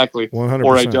 Yeah. Exactly. 100%.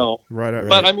 Or I don't. Right.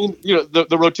 But I mean,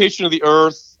 the rotation of the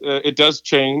Earth, it does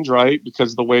change, right?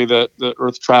 Because the way that the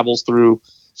Earth travels through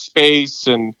space,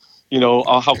 and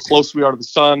how close we are to the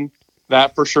sun.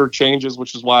 That for sure changes,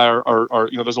 which is why our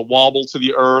there's a wobble to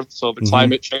the Earth, so the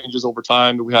climate changes over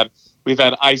time. We've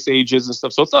had ice ages and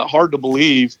stuff, so it's not hard to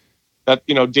believe that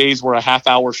days were a half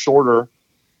hour shorter.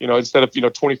 Instead of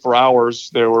 24 hours,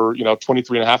 there were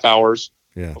 23 and a half hours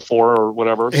before or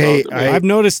whatever. Hey, so, I've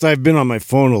noticed I've been on my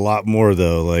phone a lot more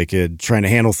though, trying to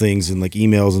handle things and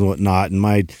emails and whatnot,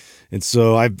 and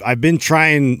so I've been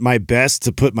trying my best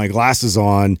to put my glasses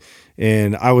on,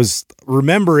 and I was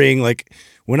remembering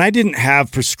when I didn't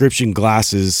have prescription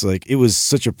glasses, it was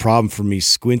such a problem for me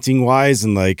squinting wise,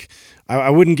 and I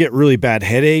wouldn't get really bad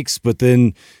headaches, but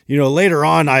then, later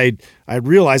on I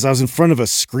realized I was in front of a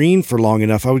screen for long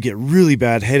enough, I would get really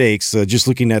bad headaches just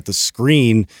looking at the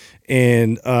screen.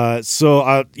 And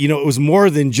so it was more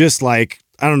than just I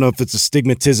don't know if it's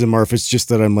astigmatism or if it's just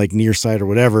that I'm nearsight or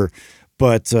whatever,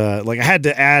 but I had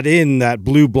to add in that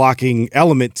blue blocking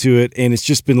element to it, and it's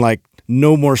just been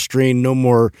no more strain, no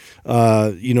more,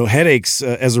 headaches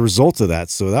as a result of that.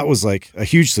 So that was a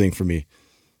huge thing for me.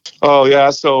 Oh yeah.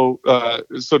 So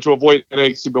to avoid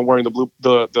headaches, you've been wearing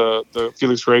the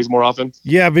Felix Rays more often.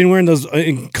 Yeah, I've been wearing those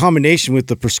in combination with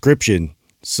the prescription.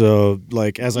 So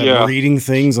as I'm reading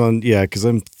things because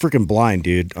I'm freaking blind,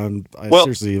 dude.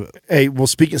 Seriously. Hey, well,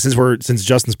 since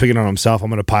Justin's picking on himself, I'm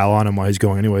going to pile on him while he's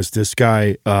going. Anyways, this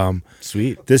guy,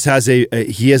 sweet. This has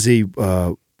he has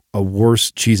a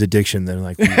worse cheese addiction than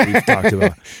we've talked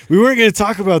about. We weren't going to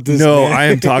talk about this. No, man. I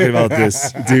am talking about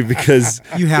this, dude, because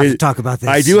you have to talk about this.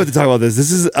 I do have to talk about this.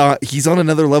 This is he's on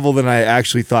another level than I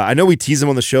actually thought. I know we tease him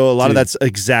on the show. A lot of that's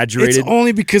exaggerated. It's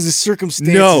only because of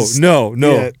circumstances. No.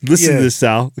 Yeah, Listen to this,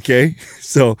 Sal. Okay,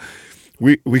 so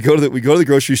we go to the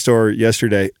grocery store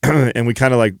yesterday, and we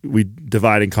kind of we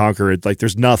divide and conquer it.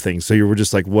 There's nothing, so we're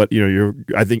just what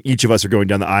I think each of us are going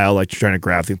down the aisle trying to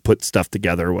grab things, put stuff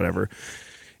together or whatever.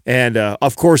 And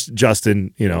of course,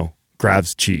 Justin,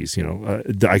 grabs cheese.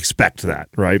 I expect that,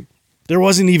 right? There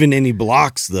wasn't even any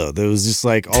blocks though. There was just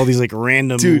all these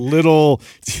random little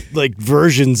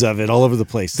versions of it all over the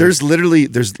place. There's literally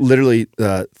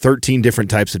 13 different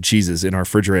types of cheeses in our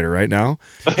refrigerator right now.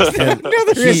 And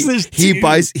he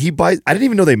buys. I didn't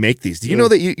even know they make these. Do you know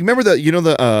that? You remember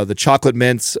the chocolate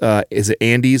mints? Is it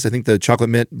Andes? I think the chocolate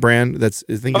mint brand.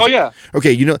 Oh yeah.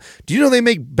 Okay. Do you know they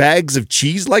make bags of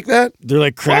cheese like that? They're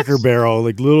Cracker Barrel,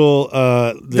 little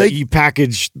you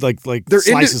package they're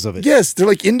slices of it. Yes,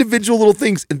 they're individual little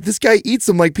things, and this guy eats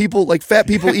them like fat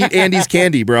people eat Andes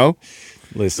candy, bro.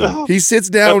 Listen, he sits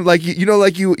down like you know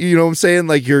what I'm saying,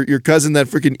 like your cousin that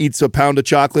freaking eats a pound of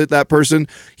chocolate. That person,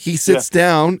 he sits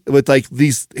down with like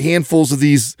these handfuls of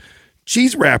these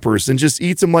cheese wrappers and just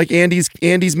eats them like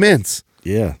Andy's mints.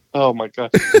 Yeah. Oh my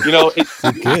God. You know,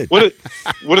 good.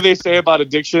 What do they say about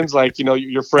addictions? Like, you know,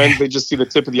 your friends, they just see the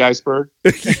tip of the iceberg.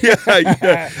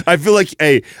 yeah. I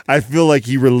feel like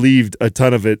he relieved a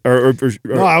ton of it. Or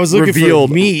no, I was looking for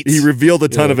meat. He revealed a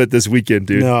ton of it this weekend,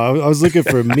 dude. No, I was looking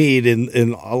for meat,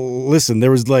 and listen,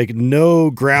 there was like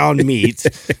no ground meat.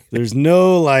 There's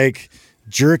no like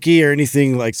jerky or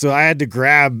anything like. So I had to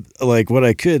grab like what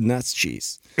I could, and that's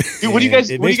cheese. Dude, what do you guys?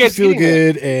 It what makes do you guys me feel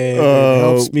good, and it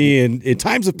helps me in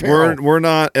times of peril. We're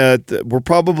not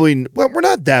we're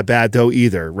not that bad though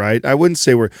either, right? I wouldn't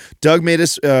say we're. Doug made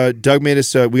us. We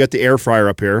got the air fryer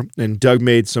up here, and Doug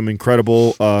made some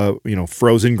incredible,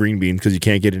 frozen green beans because you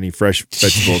can't get any fresh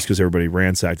vegetables because everybody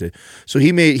ransacked it. So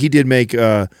he did make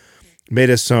us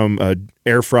some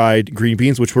air fried green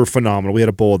beans, which were phenomenal. We had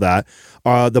a bowl of that.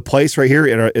 The place right here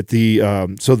at the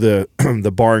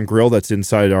the bar and grill that's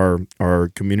inside our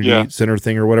community center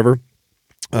thing or whatever,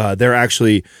 they're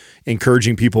actually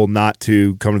encouraging people not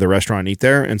to come to the restaurant and eat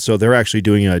there, and so they're actually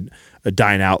doing a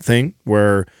dine out thing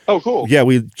where cool. Yeah,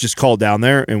 we just called down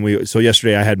there and so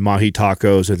yesterday I had mahi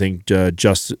tacos. I think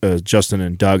Justin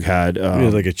and Doug had we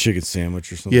had like a chicken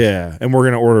sandwich or something. Yeah, and we're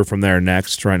gonna order from there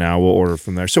next. Right now, we'll order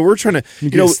from there. So we're trying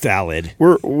to salad.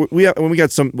 We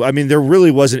got some. I mean, there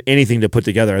really wasn't anything to put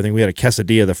together. I think we had a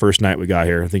quesadilla the first night we got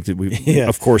here. I think that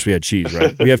of course we had cheese.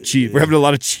 Right, we have cheese. We're having a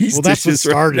lot of cheese. Well, that's what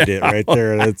started it right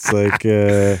there. That's like.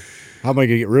 How am I going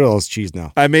to get rid of all this cheese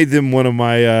now? I made them one of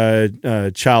my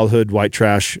childhood white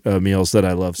trash meals that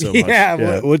I love so much.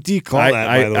 Yeah, what do you call that,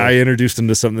 by the way? I introduced them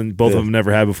to something both of them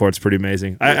never had before. It's pretty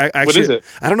amazing. I what is it?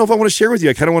 I don't know if I want to share with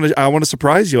you. I want to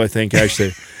surprise you, I think,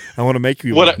 actually. I want to make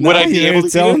you one. Would I be able to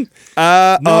tell him?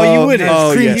 No, you wouldn't.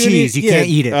 It's cream cheese. You can't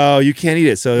eat it. Oh, you can't eat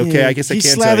it. So, okay, I guess I can't say.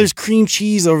 He slathers cream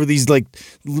cheese over these, like,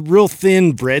 real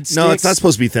thin breadsticks. No, it's not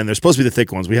supposed to be thin. They're supposed to be the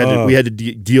thick ones. We had to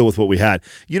deal with what we had.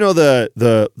 You know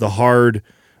the hard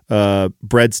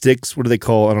breadsticks? What do they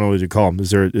call? I don't know what you call them.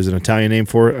 Is there an Italian name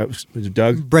for it? Is it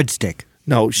Doug? Breadstick.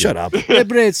 No, shut up.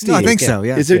 Breadstick. No, I think so.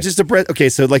 Yeah. Is there just a bread? Okay,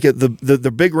 so like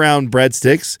the big round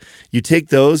breadsticks, you take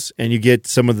those and you get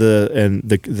some of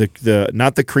the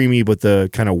not the creamy but the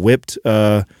kind of whipped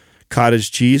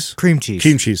cottage cheese, cream cheese.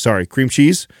 Cream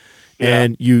cheese.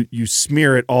 And you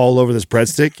smear it all over this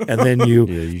breadstick, and then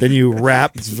you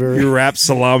wrap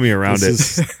salami around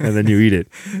it, and then you eat it.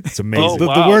 It's amazing.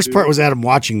 The worst part was Adam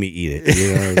watching me eat it.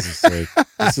 You know, it's just like,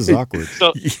 this is awkward.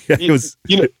 So it was.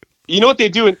 You know what they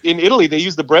do in Italy? They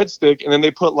use the breadstick, and then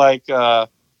they put like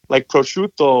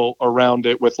prosciutto around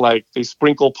it with they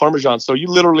sprinkle Parmesan. So you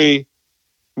literally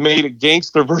made a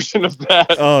gangster version of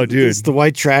that. Oh, dude, it's the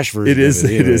white trash version. It is.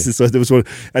 It is. So there was one.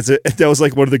 That was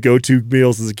like one of the go-to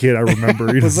meals as a kid. I remember.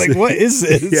 I was like, "What is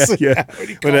this?" Yeah.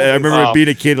 But I remember being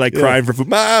a kid, crying for food.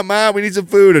 Mom, we need some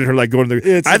food, and her going to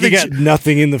the. I think got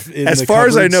nothing in the. As far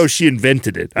as I know, she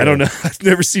invented it. I don't know. I've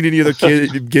never seen any other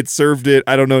kid get served it.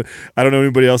 I don't know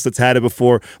anybody else that's had it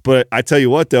before. But I tell you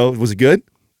what, though, was it good?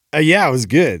 Yeah, it was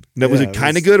good. Was it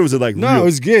kind of good, or was it like no? Real? It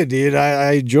was good, dude.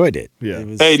 I enjoyed it. Yeah, it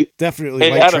was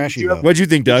definitely white Adam, trashy. What'd you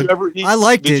think, Doug? I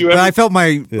liked it, but I felt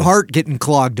my heart getting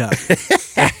clogged up.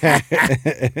 Hey,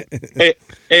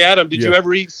 Adam, did you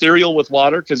ever eat cereal with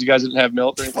water because you guys didn't have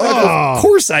milk? Of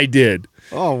course I did.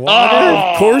 Oh, water?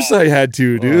 Of course I had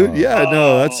to, dude. Yeah,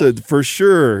 no, that's for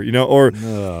sure. So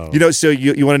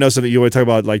you want to know something? You want to talk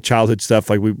about like childhood stuff?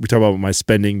 Like we talk about my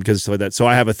spending because of that. So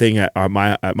I have a thing at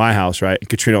my house, right? And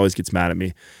Katrina always gets mad at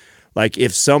me. Like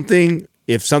if something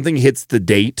hits the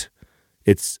date,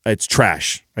 it's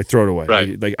trash. I throw it away.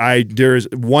 Right. There's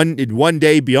one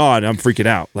day beyond, I'm freaking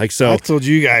out. So I told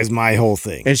you guys my whole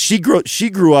thing. And she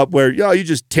grew up where you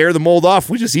just tear the mold off.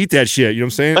 We just eat that shit. You know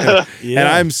what I'm saying? And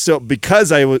I'm so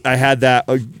because I had that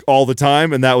all the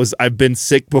time, and I've been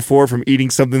sick before from eating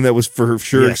something that was for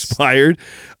sure expired.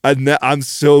 And I'm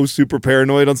so super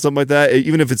paranoid on something like that.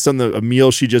 Even if it's a meal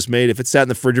she just made, if it sat in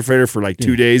the refrigerator for like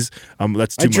 2 days,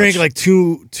 that's too much. I drank like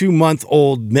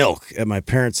 2-month-old milk at my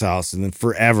parents' house, and then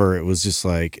forever it was just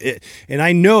like it. And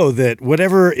I know that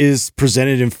whatever is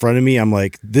presented in front of me, I'm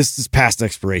like, this is past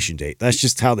expiration date. That's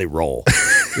just how they roll.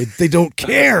 They don't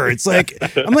care. It's like,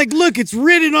 I'm like, look, it's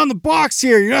written on the box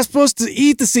here. You're not supposed to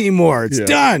eat this anymore. It's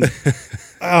done.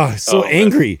 So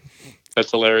angry. That's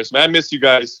hilarious, man. I miss you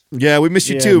guys. Yeah, we miss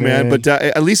you too, man. But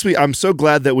at least I'm so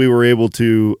glad that we were able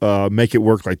to make it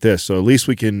work like this. So at least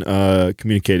we can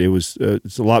communicate.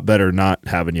 It's a lot better not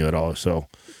having you at all. So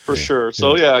for sure.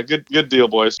 So good deal,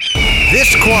 boys.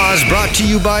 This Quaz brought to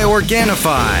you by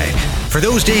Organifi. For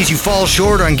those days you fall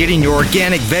short on getting your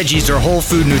organic veggies or whole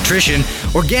food nutrition,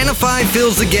 Organifi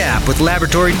fills the gap with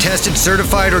laboratory-tested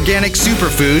certified organic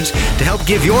superfoods to help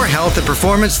give your health and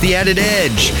performance the added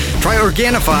edge. Try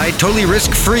Organifi totally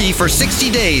risk-free for 60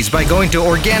 days by going to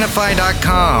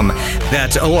Organifi.com.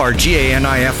 That's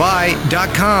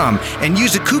ORGANIFI.com. And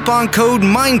use the coupon code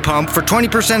MINDPUMP for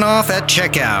 20% off at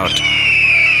checkout.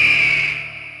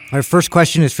 Our first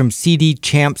question is from CD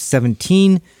Champ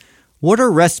 17. What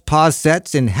are rest pause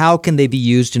sets and how can they be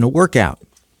used in a workout?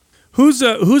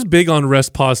 Who's big on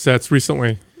rest pause sets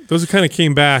recently? Those kind of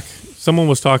came back. Someone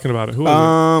was talking about it. Who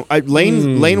was it?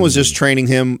 Lane was just training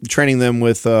them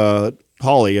with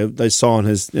Holly. I saw on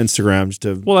his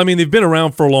Instagram. Well, I mean, they've been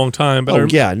around for a long time. But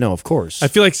of course. I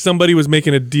feel like somebody was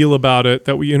making a deal about it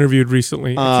that we interviewed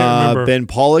recently. I can't remember. Ben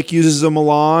Pollock uses them a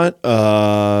lot.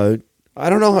 I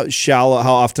don't know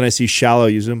how often I see Shallow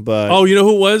use them, but you know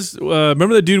who it was?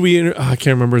 Remember the dude I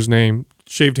can't remember his name.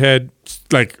 Shaved head,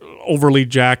 like overly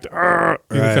jacked. Right.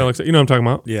 Kind of you know what I'm talking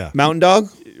about? Yeah. Mountain Dog?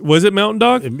 Was it Mountain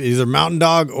Dog? Either Mountain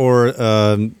Dog or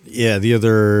the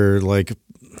other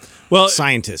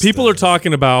scientist. People are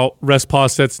talking about rest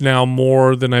pause sets now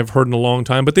more than I've heard in a long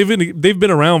time, but they've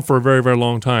been around for a very, very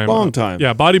long time.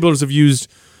 Yeah, bodybuilders have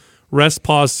used rest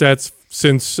pause sets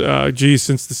since the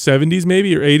 70s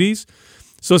maybe or 80s.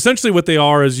 So essentially what they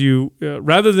are is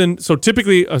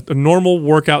typically a normal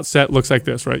workout set looks like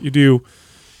this, right? You do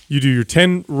your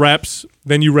 10 reps,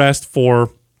 then you rest for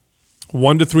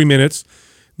 1 to 3 minutes,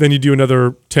 then you do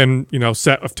another 10,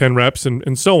 set of 10 reps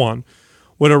and so on.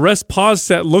 What a rest pause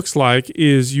set looks like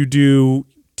is you do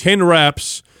 10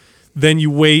 reps, then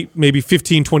you wait maybe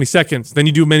 15, 20 seconds, then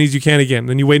you do as many as you can again,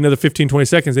 then you wait another 15, 20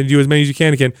 seconds, then you do as many as you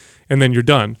can again, and then you're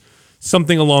done.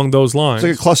 Something along those lines. It's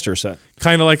like a cluster set.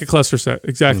 Kind of like a cluster set,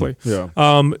 exactly. Yeah.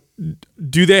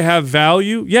 Do they have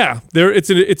value? Yeah.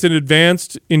 It's an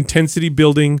advanced intensity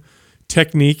building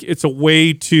technique. It's a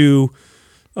way to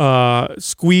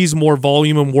squeeze more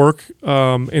volume and work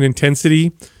and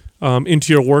intensity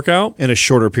into your workout. In a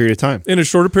shorter period of time.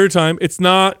 It's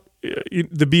not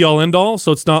the be-all, end-all,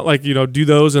 so it's not like, do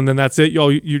those and then that's it.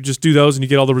 You just do those and you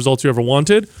get all the results you ever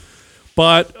wanted.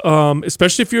 But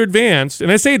especially if you're advanced,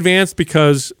 and I say advanced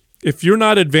because if you're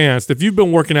not advanced, if you've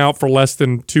been working out for less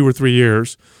than 2 or 3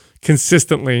 years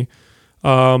consistently,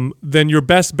 then your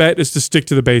best bet is to stick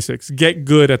to the basics. Get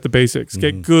good at the basics. Mm-hmm.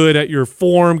 Get good at your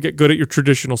form. Get good at your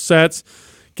traditional sets.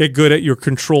 Get good at your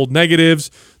controlled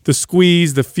negatives, the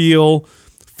squeeze, the feel.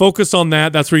 Focus on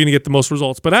that. That's where you're going to get the most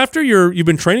results. But after you've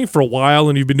been training for a while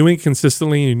and you've been doing it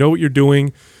consistently and you know what you're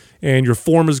doing and your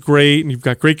form is great and you've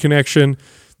got great connection,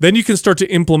 then you can start to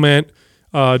implement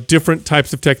different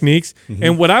types of techniques. Mm-hmm.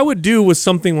 And what I would do with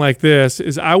something like this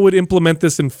is I would implement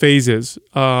this in phases.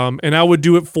 And I would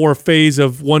do it for a phase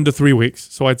of 1 to 3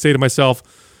 weeks. So I'd say to myself,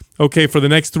 okay, for the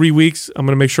next 3 weeks, I'm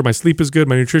going to make sure my sleep is good,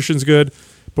 my nutrition's good.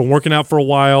 Been working out for a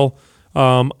while.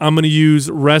 I'm going to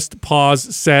use rest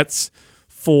pause sets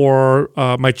for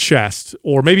my chest,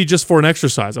 or maybe just for an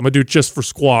exercise. I'm going to do it just for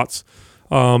squats.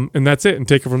 And that's it, and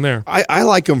take it from there. I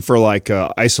like them for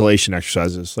isolation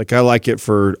exercises. I like it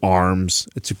for arms.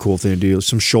 It's a cool thing to do.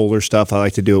 Some shoulder stuff. I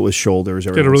like to do it with shoulders.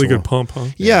 Get a really good pump, huh?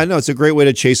 Yeah, no, it's a great way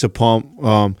to chase a pump.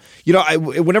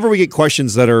 Whenever we get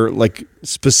questions that are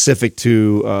specific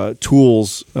to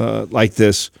tools like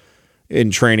this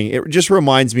in training, it just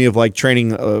reminds me of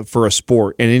training for a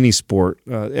sport. In any sport,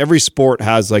 every sport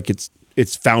has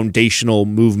its foundational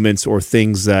movements or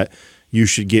things that you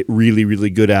should get really, really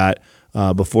good at.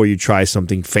 Before you try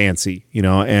something fancy,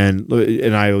 and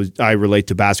I relate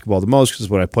to basketball the most because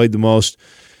it's what I played the most,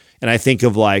 and I think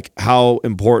of how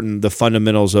important the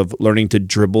fundamentals of learning to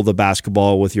dribble the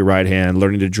basketball with your right hand,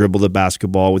 learning to dribble the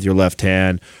basketball with your left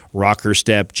hand, rocker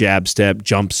step, jab step,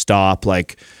 jump stop,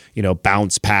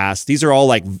 bounce pass. These are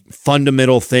all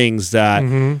fundamental things that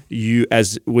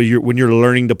when you're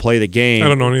learning to play the game. I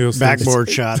don't know any of those backboard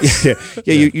shots.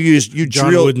 You John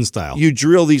drill Wooden style. You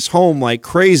drill these home like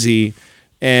crazy,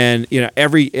 and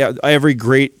every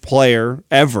great player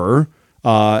ever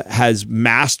has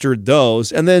mastered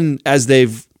those. And then as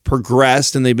they've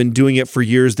progressed and they've been doing it for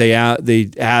years, they add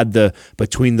the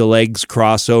between the legs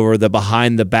crossover, the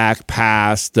behind the back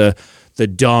pass, the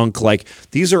dunk.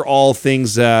 These are all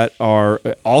things that are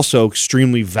also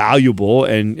extremely valuable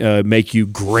and make you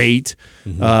great.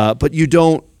 Mm-hmm. But you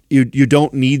don't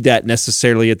need that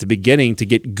necessarily at the beginning to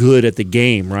get good at the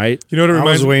game, right? You know what it reminds me?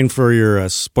 I was waiting for your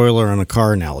spoiler on a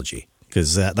car analogy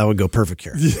because that would go perfect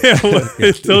here. Yeah,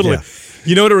 totally. Yeah.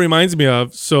 You know what it reminds me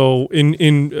of? So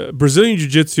in Brazilian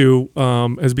Jiu-Jitsu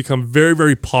has become very,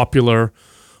 very popular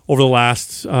over the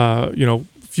last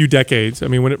few decades. I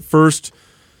mean, when it first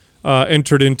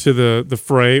entered into the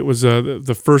fray. It was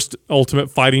the first Ultimate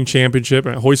Fighting Championship.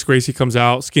 And Royce Gracie comes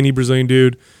out, skinny Brazilian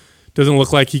dude, doesn't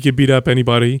look like he could beat up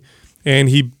anybody, and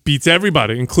he beats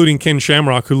everybody, including Ken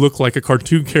Shamrock, who looked like a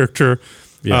cartoon character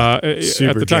at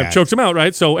the time. jacked. Choked him out,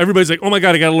 right? So everybody's like, "Oh my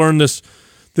god, I got to learn this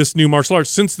new martial arts."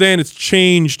 Since then, it's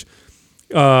changed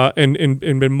and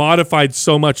been modified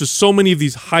so much. There's so many of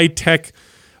these high-tech,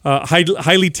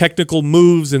 highly technical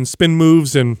moves and spin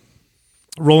moves and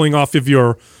rolling off of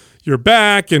your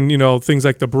back and, things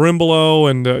like the berimbolo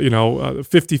and,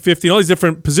 50-50, all these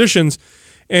different positions.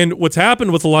 And what's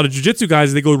happened with a lot of jiu-jitsu guys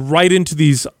is they go right into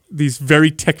these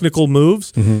very technical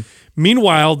moves. Mm-hmm.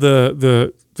 Meanwhile,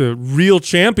 the real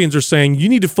champions are saying you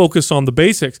need to focus on the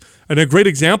basics. And a great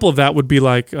example of that would be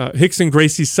like Rickson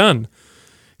Gracie's son.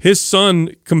 His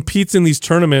son competes in these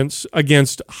tournaments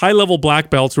against high-level black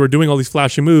belts who are doing all these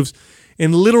flashy moves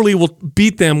and literally will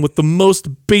beat them with the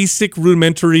most basic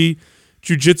rudimentary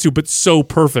jiu-jitsu, but so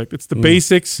perfect. It's the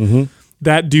basics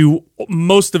that do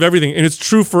most of everything. And it's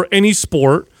true for any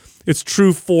sport. It's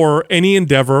true for any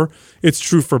endeavor. It's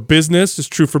true for business. It's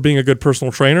true for being a good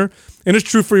personal trainer. And it's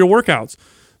true for your workouts.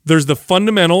 There's the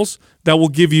fundamentals that will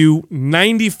give you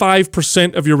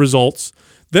 95% of your results.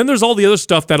 Then there's all the other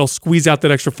stuff that'll squeeze out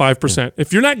that extra 5%.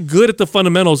 If you're not good at the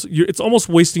fundamentals, it's almost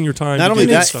wasting your time. Not only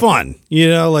that, it's fun.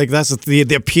 That's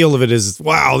the appeal of it is,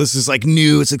 wow, this is like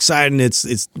new, it's exciting,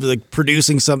 it's like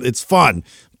producing something, it's fun.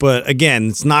 But again,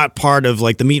 it's not part of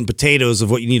like the meat and potatoes of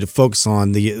what you need to focus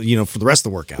on for the rest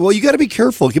of the workout. Well, you got to be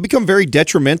careful. It can become very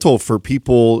detrimental for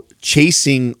people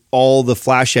chasing all the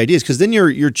flashy ideas, because then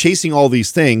you're chasing all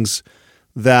these things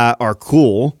that are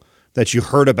cool, that you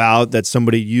heard about, that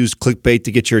somebody used clickbait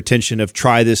to get your attention of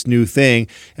try this new thing,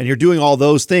 and you're doing all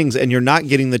those things and you're not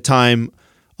getting the time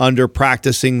under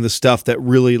practicing the stuff that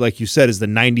really, like you said, is the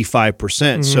 95%.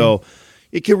 Mm-hmm. So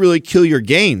it can really kill your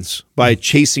gains by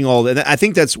chasing all that. I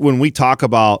think that's when we talk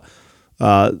about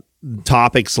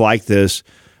topics like this,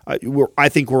 I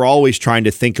think we're always trying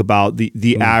to think about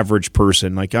the average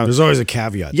person. Like, there's always a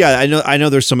caveat. Yeah, I know.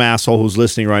 There's some asshole who's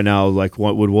listening right now, like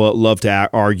would love to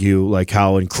argue like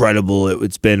how incredible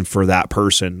it's been for that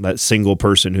person, that single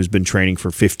person who's been training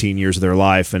for 15 years of their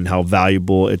life, and how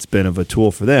valuable it's been of a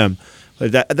tool for them.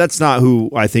 That's not who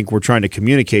I think we're trying to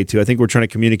communicate to. I think we're trying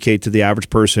to communicate to the average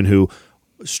person who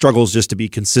struggles just to be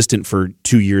consistent for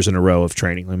 2 years in a row of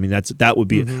training. I mean, that would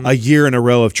be a year in a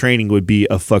row of training would be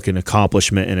a fucking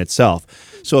accomplishment in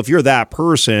itself. So if you're that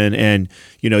person and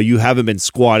you haven't been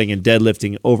squatting and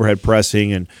deadlifting, overhead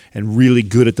pressing and really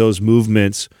good at those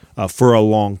movements for a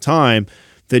long time,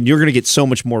 then you're going to get so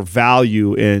much more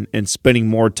value in spending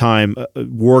more time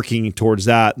working towards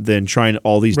that than trying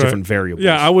all these different variables.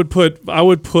 Yeah, I would put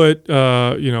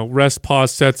rest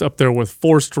pause sets up there with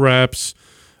forced reps,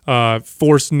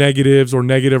 forced negatives or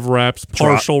negative reps,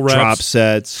 partial reps,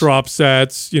 drop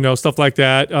sets, stuff like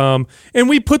that. And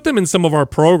we put them in some of our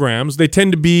programs. They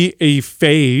tend to be a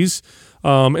phase,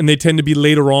 and they tend to be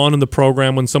later on in the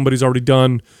program when somebody's already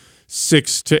done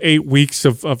 6 to 8 weeks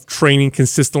of training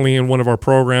consistently in one of our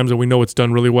programs, and we know it's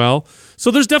done really well.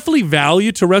 So there's definitely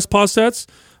value to rest pause sets.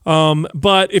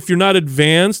 But if you're not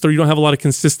advanced or you don't have a lot of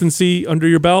consistency under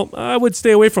your belt, I would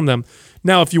stay away from them.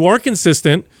 Now, if you are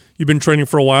consistent, you've been training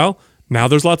for a while, now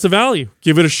there's lots of value.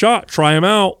 Give it a shot. Try them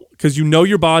out, because you know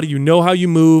your body, you know how you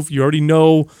move, you already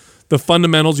know the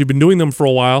fundamentals, you've been doing them for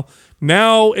a while.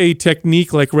 Now a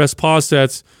technique like rest pause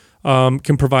sets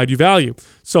can provide you value.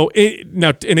 So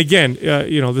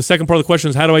the second part of the question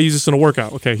is, how do I use this in a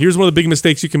workout? Okay, here's one of the big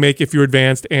mistakes you can make if you're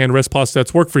advanced and rest pause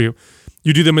sets work for you.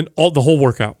 You do them in the whole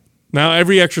workout. Now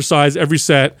every exercise, every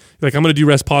set, I'm going to do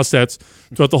rest pause sets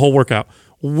throughout the whole workout.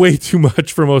 Way too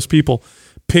much for most people.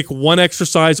 Pick one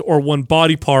exercise or one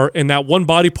body part, and that one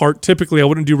body part, typically I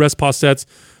wouldn't do rest pause sets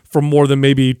for more than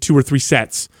maybe 2 or 3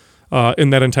 sets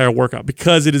in that entire workout,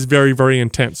 because it is very, very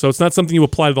intense. So it's not something you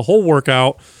apply to the whole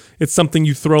workout. It's something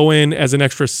you throw in as an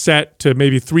extra set to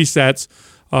maybe 3 sets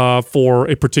for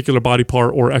a particular body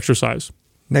part or exercise.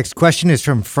 Next question is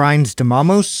from Frines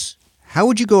Demamos. How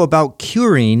would you go about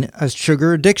curing a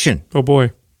sugar addiction? Oh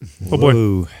boy.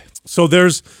 So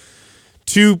there's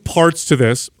 2 parts to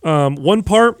this. One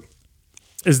part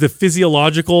is the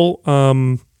physiological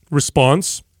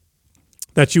response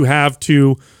that you have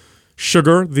to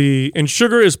sugar. And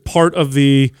sugar is part of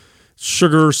the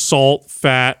sugar, salt,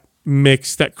 fat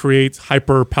mix that creates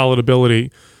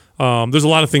hyperpalatability. There's a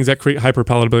lot of things that create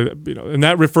hyperpalatability, and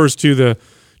that refers to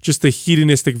just the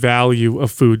hedonistic value of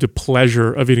food, the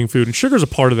pleasure of eating food. And sugar is a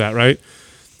part of that, right?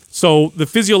 So the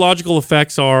physiological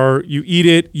effects are you eat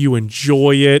it, you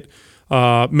enjoy it,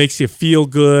 makes you feel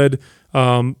good.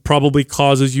 probably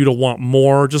causes you to want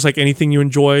more, just like anything you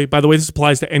enjoy. By the way, this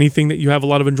applies to anything that you have a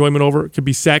lot of enjoyment over. It could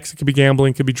be sex, it could be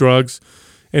gambling, it could be drugs,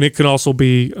 and it can also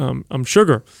be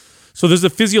sugar. So there's the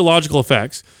physiological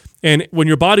effects. And when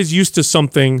your body's used to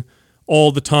something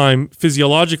all the time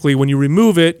physiologically, when you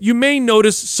remove it, you may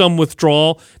notice some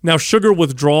withdrawal. Now, sugar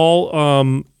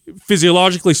withdrawal,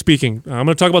 physiologically speaking, I'm going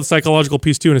to talk about the psychological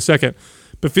piece too in a second,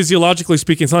 but physiologically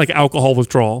speaking, it's not like alcohol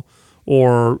withdrawal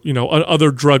or,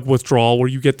 other drug withdrawal where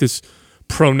you get this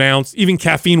pronounced, even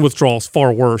caffeine withdrawal is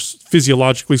far worse,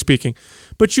 physiologically speaking.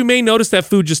 But you may notice that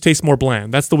food just tastes more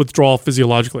bland. That's the withdrawal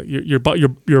physiologically.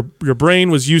 Your brain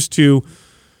was used to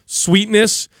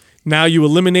sweetness. Now you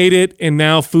eliminate it, and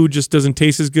now food just doesn't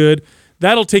taste as good.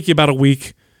 That'll take you about a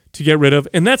week to get rid of.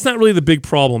 And that's not really the big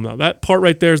problem, though. That part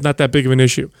right there is not that big of an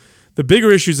issue. The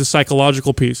bigger issue is the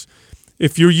psychological piece.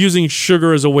 If you're using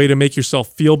sugar as a way to make yourself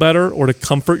feel better or to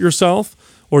comfort yourself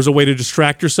or as a way to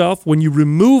distract yourself, when you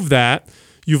remove that,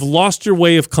 you've lost your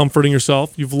way of comforting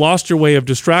yourself. You've lost your way of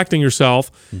distracting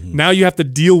yourself. Mm-hmm. Now you have to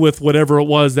deal with whatever it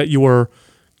was that you were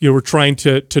trying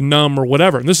to numb or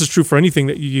whatever. And this is true for anything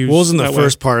that you use. Well, wasn't the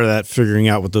first part of that figuring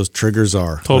out what those triggers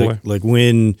are? Totally. Like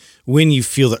when you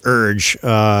feel the urge,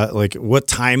 like what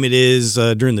time it is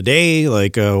during the day,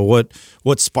 like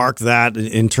what sparked that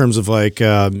in terms of like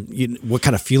what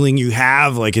kind of feeling you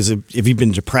have? Like, is it if you've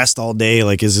been depressed all day?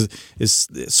 Like, is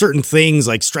certain things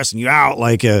like stressing you out?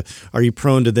 Like, are you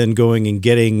prone to then going and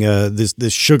getting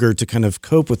this sugar to kind of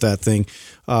cope with that thing?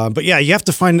 But yeah, you have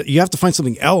to find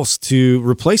something else to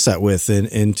replace that with,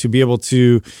 and to be able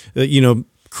to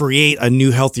create a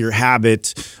new healthier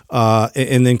habit,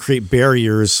 and then create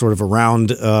barriers sort of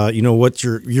around what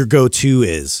your go-to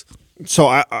is. So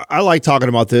I like talking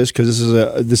about this because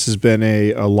this has been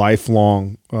a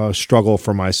lifelong struggle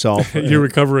for myself. You're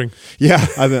recovering. Yeah,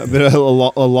 I've been a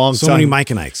long so time. So many Mike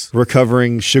and Ikes.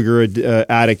 Recovering sugar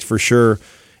addict for sure.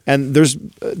 And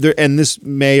and this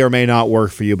may or may not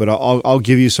work for you, but I'll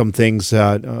give you some things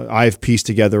that I've pieced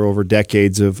together over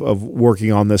decades of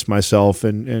working on this myself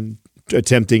and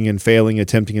attempting and failing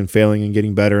and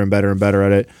getting better and better and better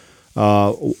at it.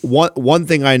 One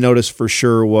thing I noticed for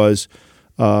sure was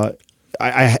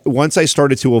I once I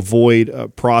started to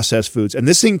avoid processed foods, and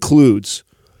this includes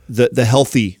the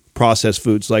healthy processed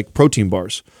foods like protein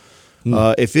bars.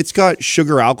 If it's got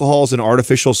sugar, alcohols, and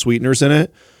artificial sweeteners in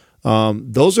it,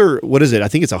 those are, what is it? I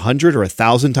think it's 100 or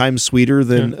 1,000 times sweeter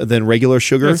than regular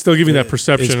sugar. It's still giving that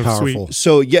perception of powerful. Sweet.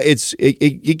 So yeah,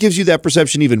 it gives you that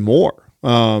perception even more.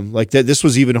 Like that. This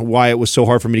was even why it was so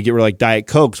hard for me to get rid of like Diet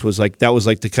Cokes. Was like that was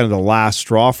like the kind of the last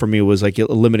straw for me, was like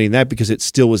eliminating that, because it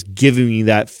still was giving me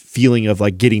that feeling of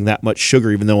like getting that much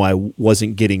sugar, even though I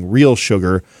wasn't getting real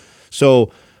sugar.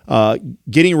 So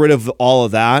getting rid of all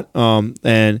of that,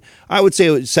 and I would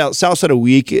say south side a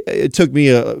week. It took me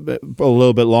a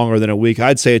little bit longer than a week.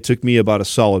 I'd say it took me about a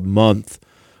solid month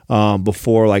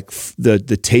before like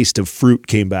the taste of fruit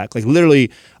came back. Like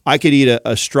literally, I could eat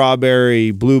a strawberry,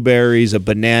 blueberries, a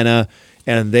banana,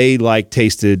 and they like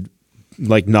tasted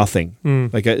like nothing.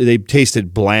 Like they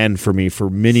tasted bland for me for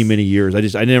many, many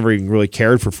years. I never even really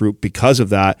cared for fruit because of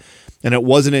that. And it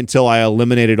wasn't until I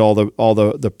eliminated all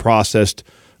the processed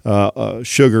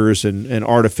sugars and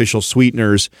artificial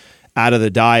sweeteners out of the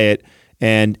diet,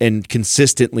 and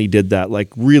consistently did that,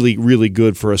 like really, really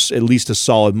good for at least a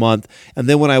solid month. And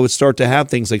then when I would start to have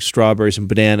things like strawberries and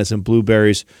bananas and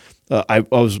blueberries, I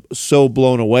was so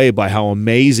blown away by how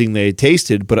amazing they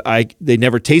tasted, but they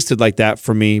never tasted like that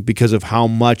for me because of how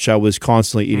much I was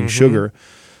constantly eating sugar.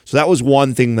 So that was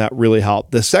one thing that really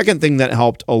helped. The second thing that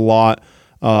helped a lot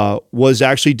was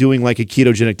actually doing like a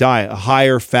ketogenic diet, a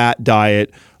higher fat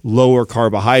diet, lower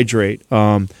carbohydrate.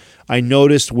 I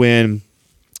noticed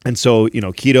and so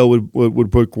keto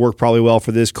would work probably well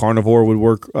for this. Carnivore would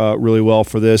work really well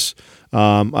for this.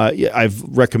 I've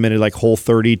recommended like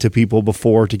Whole30 to people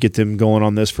before to get them going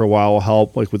on this for a while. Will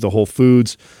help like with the whole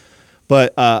foods,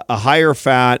 but a higher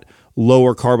fat,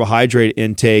 lower carbohydrate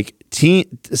intake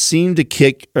seemed to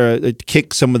kick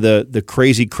some of the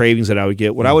crazy cravings that I would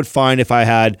get. What I would find if I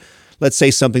had, let's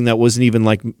say, something that wasn't even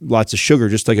like lots of sugar,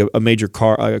 just like a major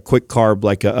a quick carb,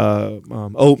 like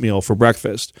oatmeal for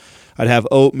breakfast. I'd have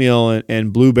oatmeal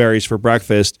and blueberries for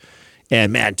breakfast,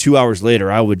 and man, 2 hours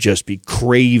later, I would just be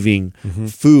craving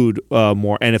food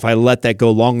more. And if I let that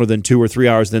go longer than 2 or 3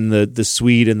 hours, then the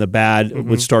sweet and the bad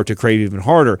would start to crave even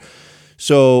harder.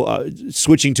 So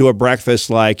switching to a breakfast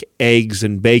like eggs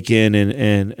and bacon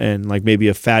and like maybe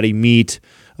a fatty meat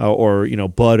or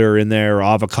butter in there or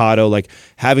avocado, like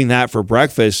having that for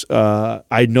breakfast,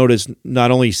 I noticed not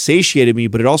only satiated me,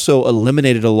 but it also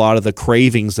eliminated a lot of the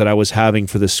cravings that I was having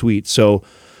for the sweet. So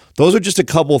those are just a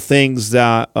couple things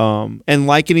that, and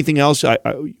like anything else,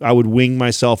 I would wing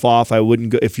myself off. I wouldn't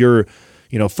go if you're,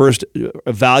 first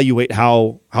evaluate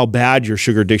how bad your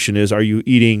sugar addiction is. Are you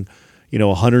eating,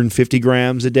 150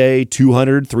 grams a day,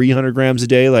 200, 300 grams a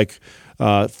day? Like,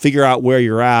 figure out where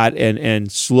you're at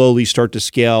and slowly start to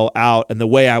scale out. And the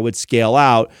way I would scale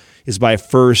out is by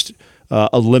first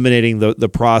eliminating the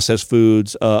processed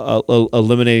foods,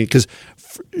 eliminating, because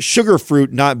sugar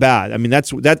fruit, not bad. I mean,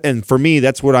 and for me,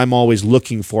 that's what I'm always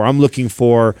looking for. I'm looking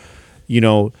for,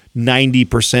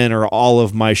 90% or all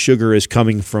of my sugar is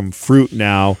coming from fruit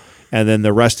now, and then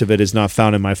the rest of it is not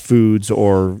found in my foods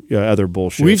or other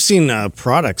bullshit. We've seen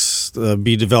products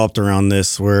be developed around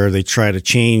this where they try to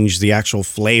change the actual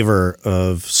flavor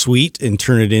of sweet and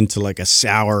turn it into like a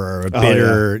sour or a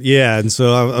bitter. Yeah. And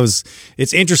so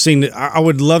it's interesting. I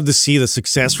would love to see the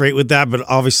success rate with that, but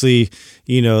obviously,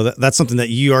 that's something that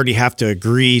you already have to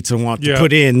agree to want to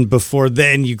put in before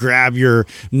then you grab your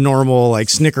normal like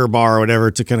Snicker bar or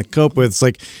whatever to kind of cope with. It's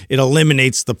like it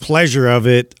eliminates the pleasure of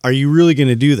it. Are you really going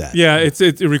to do that? Yeah,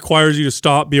 it requires you to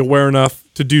stop, be aware enough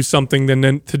to do something,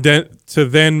 then to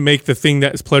then make the thing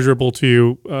that is pleasurable to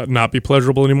you not be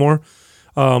pleasurable anymore,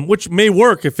 which may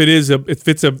work if it's a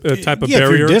type of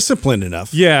barrier. If you're disciplined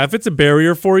enough. Yeah, if it's a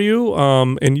barrier for you,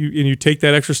 and you take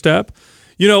that extra step,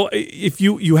 if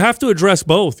you have to address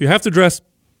both. You have to address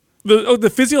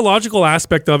the physiological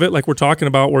aspect of it, like we're talking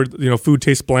about, where food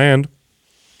tastes bland.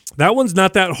 That one's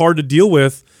not that hard to deal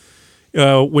with.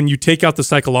 When you take out the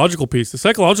psychological piece. The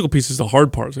psychological piece is the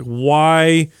hard part. It's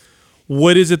like,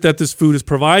 what is it that this food is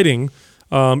providing?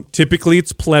 Typically,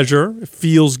 it's pleasure. It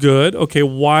feels good. Okay,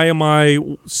 why am I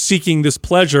seeking this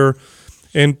pleasure?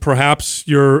 And perhaps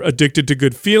you're addicted to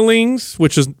good feelings,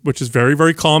 which is very,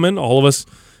 very common. All of us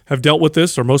have dealt with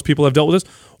this, or most people have dealt with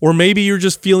this. Or maybe you're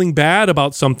just feeling bad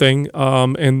about something,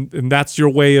 and that's your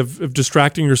way of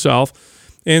distracting yourself.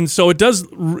 And so it does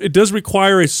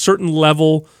require a certain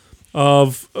level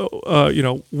of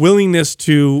willingness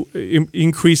to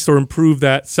increase or improve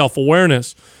that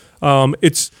self-awareness.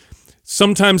 It's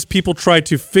sometimes people try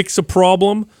to fix a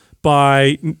problem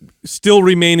by still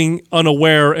remaining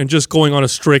unaware and just going on a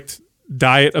strict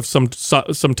diet of some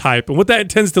type. And what that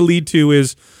tends to lead to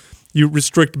is you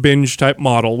restrict binge type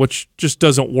model, which just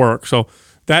doesn't work. So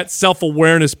that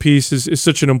self-awareness piece is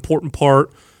such an important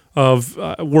part of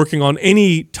working on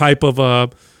any type of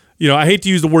I hate to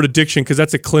use the word addiction because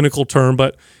that's a clinical term,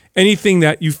 but anything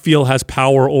that you feel has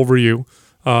power over you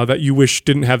that you wish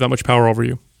didn't have that much power over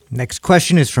you. Next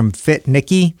question is from Fit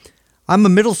Nikki. I'm a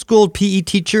middle school PE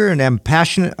teacher and am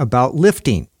passionate about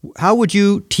lifting. How would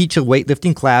you teach a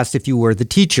weightlifting class if you were the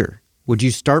teacher? Would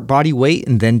you start body weight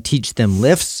and then teach them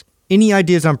lifts? Any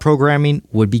ideas on programming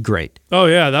would be great. Oh,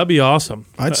 yeah, that'd be awesome.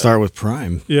 I'd start with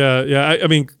Prime. Yeah. I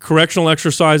mean, correctional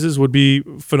exercises would be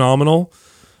phenomenal.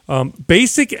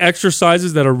 Basic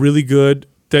exercises that are really good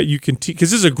that you can teach,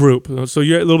 because this is a group, so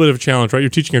you're a little bit of a challenge, right? You're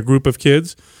teaching a group of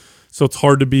kids, so it's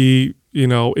hard to be,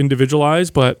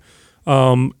 individualized, but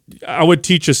I would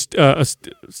teach a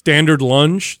standard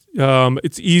lunge.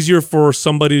 It's easier for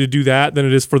somebody to do that than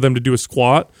it is for them to do a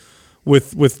squat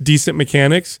with decent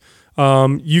mechanics.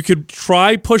 You could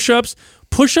try push-ups.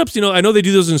 Push-ups, I know they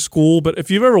do those in school, but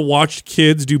if you've ever watched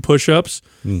kids do push-ups,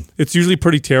 it's usually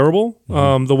pretty terrible,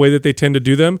 the way that they tend to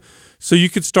do them. So you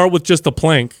could start with just a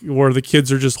plank where the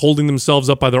kids are just holding themselves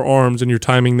up by their arms and you're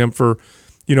timing them for,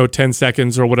 10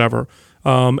 seconds or whatever.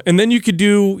 And then you could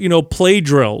do, play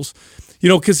drills.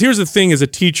 Because here's the thing as a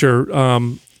teacher,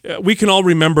 we can all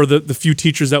remember the few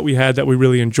teachers that we had that we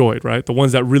really enjoyed, right? The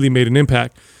ones that really made an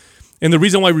impact. And the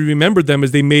reason why we remembered them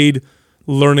is they made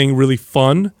learning really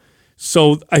fun.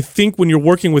 So I think when you're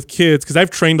working with kids, because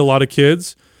I've trained a lot of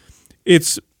kids,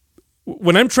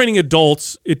 when I'm training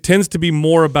adults, it tends to be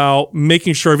more about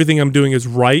making sure everything I'm doing is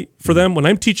right for them. When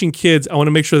I'm teaching kids, I want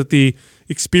to make sure that the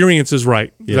experience is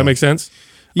right. Does that make sense?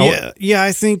 Yeah.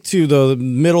 I think too, though, the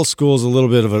middle school is a little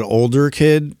bit of an older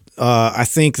kid. I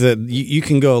think that you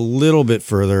can go a little bit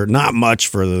further, not much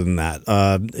further than that.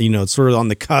 It's sort of on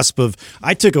the cusp of.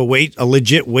 I took a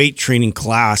legit weight training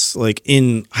class like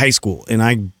in high school, and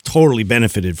I totally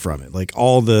benefited from it. Like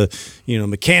all the,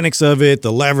 mechanics of it,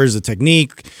 the levers, the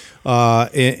technique,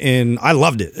 and I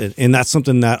loved it. And that's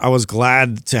something that I was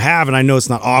glad to have. And I know it's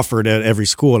not offered at every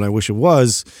school, and I wish it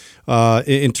was.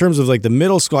 In terms of like the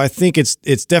middle school, I think it's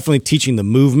definitely teaching the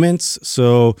movements.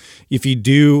 So if you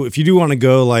do want to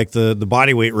go like the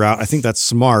body weight route, I think that's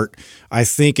smart. I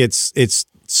think it's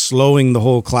slowing the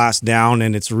whole class down,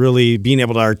 and it's really being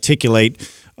able to articulate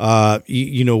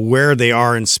where they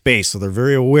are in space. So they're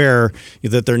very aware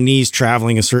that their knees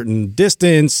traveling a certain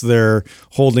distance. They're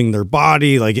holding their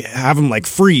body, like have them like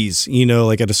freeze,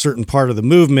 like at a certain part of the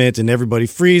movement, and everybody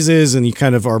freezes, and you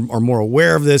kind of are more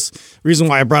aware of this. The reason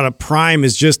why I brought up Prime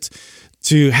is just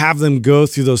to have them go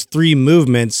through those 3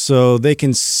 movements so they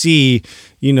can see,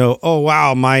 oh,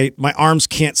 wow, my arms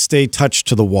can't stay touched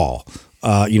to the wall.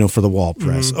 For the wall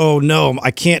press. Mm-hmm. Oh no, I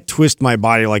can't twist my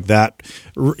body like that,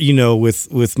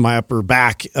 with my upper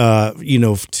back, to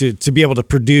be able to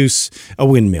produce a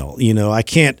windmill. I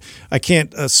can't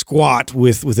squat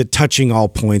with it touching all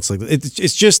points like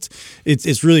that.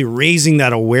 It's really raising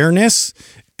that awareness.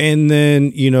 And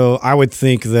then, I would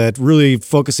think that really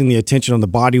focusing the attention on the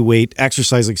body weight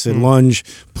exercise, like I said, lunge,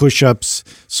 push-ups,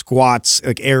 squats,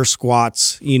 like air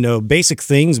squats, basic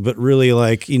things, but really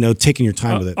like, taking your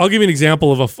time with it. I'll give you an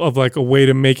example of like a way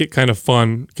to make it kind of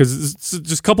fun, because it's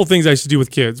just a couple things I used to do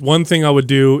with kids. One thing I would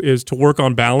do is to work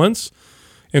on balance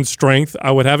and strength.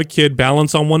 I would have a kid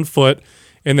balance on one foot,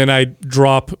 and then I'd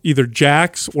drop either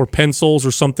jacks or pencils or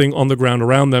something on the ground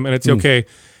around them. And I'd say, okay,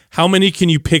 how many can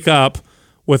you pick up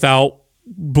without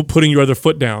putting your other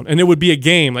foot down? And it would be a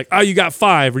game like, you got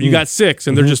 5 or you got 6,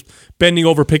 and they're just bending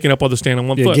over, picking up while they're standing on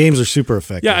one foot. Games are super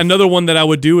effective. Yeah, another one that I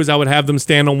would do is I would have them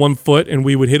stand on one foot, and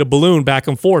we would hit a balloon back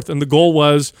and forth. And the goal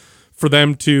was for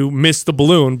them to miss the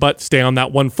balloon, but stay on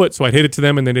that one foot. So I'd hit it to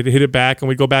them, and then they'd hit it back, and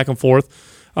we'd go back and forth.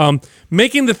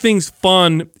 Making the things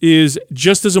fun is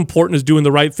just as important as doing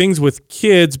the right things with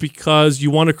kids, because you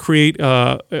want to create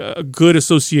a good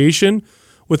association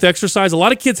with exercise. A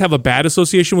lot of kids have a bad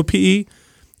association with PE.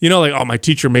 Like, oh, my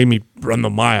teacher made me run the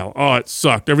mile. Oh, it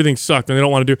sucked. Everything sucked, and they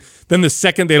don't want to do. Then the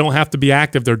second they don't have to be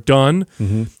active, they're done.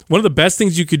 Mm-hmm. One of the best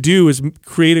things you could do is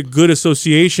create a good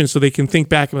association so they can think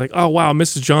back and be like, oh, wow,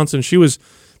 Mrs. Johnson,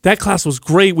 that class was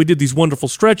great. We did these wonderful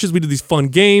stretches. We did these fun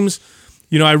games.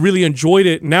 I really enjoyed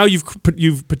it. Now you've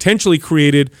potentially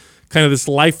created kind of this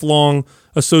lifelong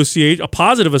a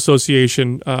positive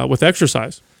association with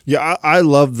exercise. Yeah, I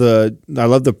love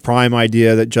the Prime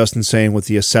idea that Justin's saying with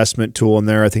the assessment tool in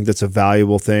there. I think that's a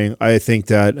valuable thing. I think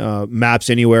that Maps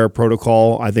Anywhere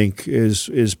protocol, I think,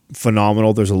 is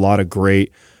phenomenal. There's a lot of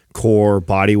great core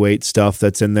body weight stuff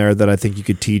that's in there that I think you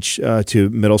could teach to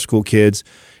middle school kids.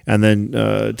 And then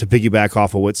to piggyback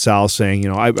off of what Sal's saying,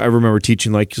 I remember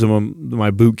teaching like some of my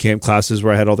boot camp classes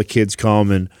where I had all the kids come,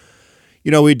 and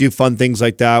we'd do fun things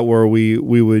like that where we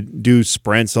would do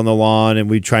sprints on the lawn, and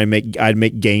we'd try and I'd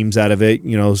make games out of it.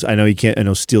 I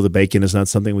know steal the bacon is not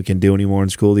something we can do anymore in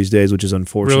school these days, which is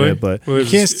unfortunate. Really? But you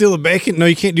can't steal the bacon? No,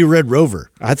 you can't do Red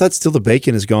Rover. I thought steal the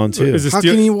bacon is gone too.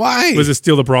 Why? Was it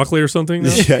steal the broccoli or something?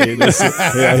 No?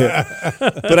 Yeah.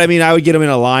 But I mean, I would get them in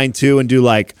a line too and do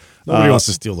like nobody wants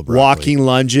to steal the broccoli. Walking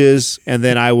lunges, and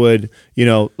then I would,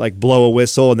 like blow a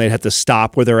whistle, and they'd have to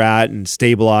stop where they're at and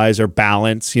stabilize or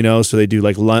balance, so they do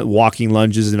like walking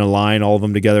lunges in a line, all of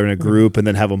them together in a group, and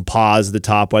then have them pause at the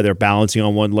top while they're balancing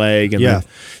on one leg. And then,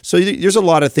 so there's a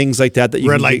lot of things like that you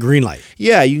red light, green light.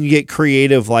 Yeah, you can get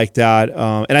creative like that,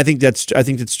 and I think that's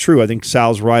true. I think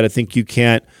Sal's right. I think you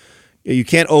can't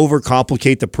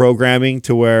overcomplicate the programming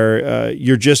to where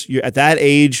you're at that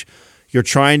age. You're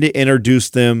trying to introduce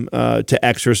them to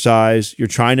exercise. You're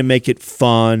trying to make it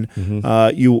fun.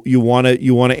 Mm-hmm. You want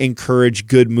to encourage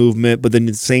good movement, but then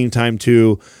at the same time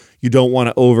too, you don't want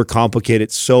to overcomplicate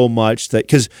it so much that,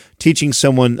 because teaching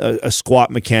someone a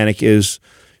squat mechanic is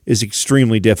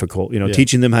extremely difficult.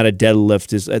 Teaching them how to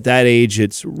deadlift is at that age,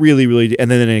 it's really, really, and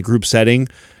then in a group setting,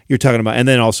 you're talking about, and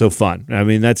then also fun. I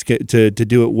mean, that's to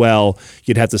do it well,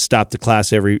 you'd have to stop the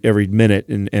class every minute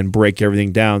and break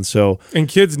everything down. So, and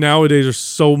kids nowadays are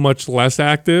so much less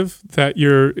active that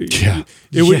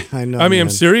I know. I mean, I'm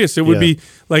serious. It would be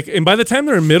like, and by the time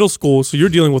they're in middle school, so you're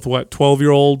dealing with what,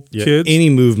 12-year-old kids? Any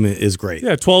movement is great.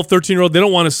 Yeah, 12, 13-year-old. They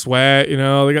don't want to sweat. They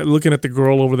got looking at the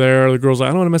girl over there. The girl's like,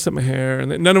 I don't want to mess up my hair,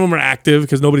 and none of them are active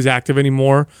because nobody's active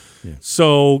anymore. Yeah.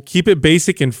 So keep it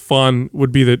basic and fun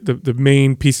would be the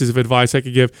main pieces of advice I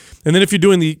could give. And then if you're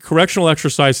doing the correctional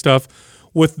exercise stuff,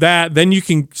 with that, then you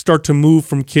can start to move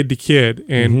from kid to kid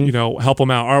and help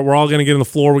them out. All right, we're all going to get on the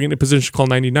floor. We're getting a position called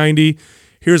 90-90.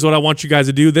 Here's what I want you guys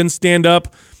to do. Then stand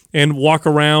up and walk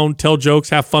around, tell jokes,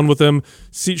 have fun with them,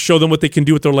 show them what they can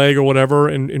do with their leg or whatever,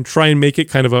 and try and make it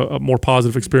kind of a more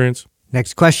positive experience.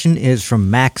 Next question is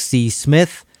from Max C.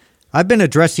 Smith. I've been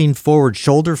addressing forward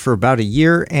shoulder for about a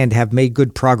year and have made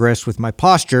good progress with my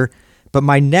posture, but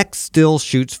my neck still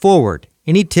shoots forward.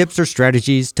 Any tips or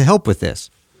strategies to help with this?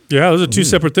 Yeah, those are two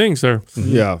separate things there.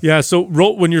 Yeah. Yeah, so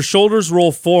when your shoulders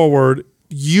roll forward,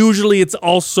 usually it's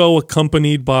also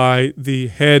accompanied by the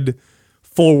head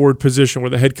forward position where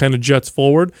the head kind of juts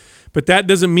forward. But that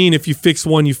doesn't mean if you fix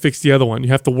one, you fix the other one. You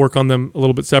have to work on them a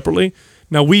little bit separately.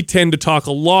 Now, we tend to talk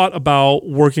a lot about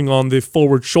working on the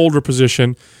forward shoulder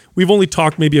position. We've only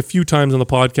talked maybe a few times on the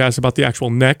podcast about the actual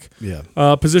neck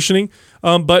positioning.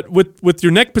 But with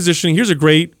your neck positioning, here's a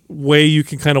great way you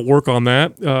can kind of work on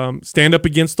that. Stand up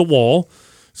against the wall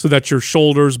so that your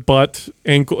shoulders, butt,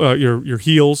 ankle, your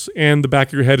heels, and the back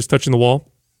of your head is touching the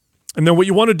wall. And then what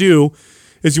you want to do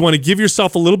is you want to give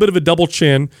yourself a little bit of a double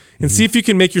chin and see if you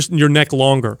can make your neck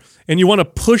longer. And you want to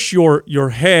push your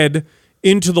head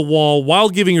into the wall while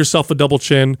giving yourself a double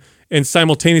chin and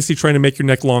simultaneously trying to make your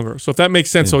neck longer. So if that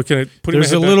makes sense, so can put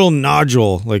there's a little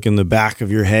nodule like in the back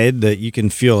of your head that you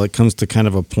can feel. It comes to kind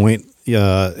of a point,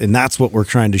 and that's what we're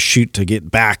trying to shoot to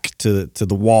get back to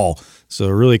the wall. So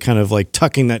really kind of like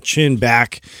tucking that chin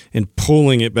back and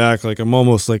pulling it back, like I'm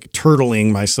almost like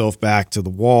turtling myself back to the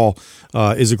wall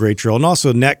is a great drill. And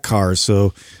also neck cars.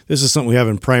 So this is something we have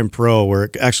in Prime Pro where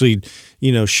it actually,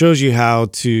 shows you how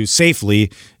to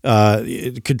safely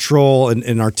control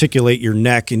and articulate your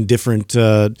neck in different,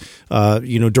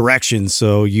 directions.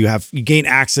 So you gain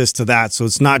access to that. So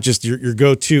it's not just your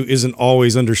go-to isn't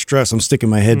always under stress. I'm sticking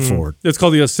my head forward. It's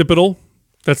called the occipital.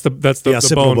 That's the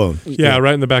bone. Yeah,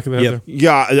 right in the back of the head. There.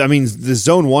 Yeah, I mean the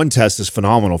Zone 1 test is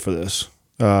phenomenal for this.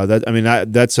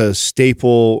 That's a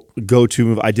staple go-to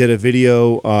move. I did a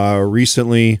video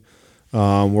recently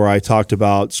where I talked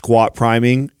about squat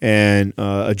priming, and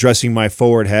addressing my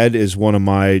forward head is one of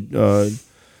my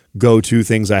go-to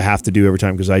things I have to do every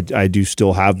time because I do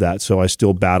still have that. So I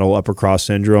still battle upper cross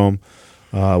syndrome.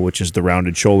 Which is the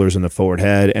rounded shoulders and the forward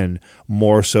head, and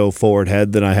more so forward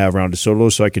head than I have rounded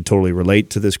shoulders. So I could totally relate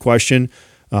to this question.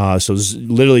 So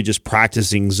literally just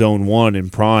practicing Zone 1 in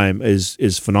Prime is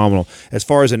phenomenal. As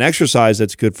far as an exercise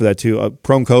that's good for that too,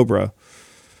 prone cobra.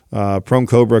 Prone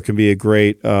cobra can be a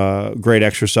great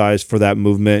exercise for that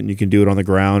movement, and you can do it on the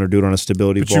ground or do it on a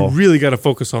stability ball. But you really got to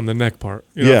focus on the neck part.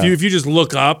 If you just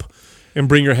look up and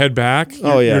bring your head back,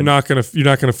 you're not gonna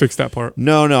fix that part.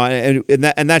 No,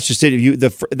 and that's just it.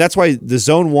 That's why the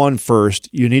Zone 1 first.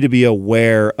 You need to be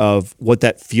aware of what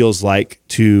that feels like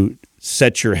to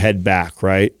set your head back,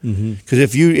 right? Because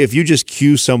if you just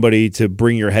cue somebody to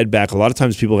bring your head back, a lot of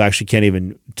times people actually can't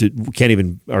even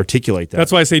articulate that.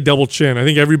 That's why I say double chin. I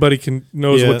think everybody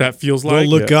knows what that feels like. They'll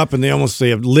look up and they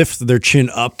have lift their chin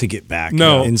up to get back.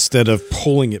 Instead of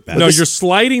pulling it back. No, you're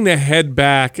sliding the head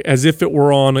back as if it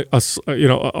were on a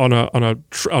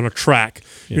track.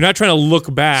 Yeah. You're not trying to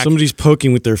look back. Somebody's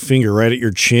poking with their finger right at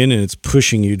your chin and it's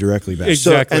pushing you directly back.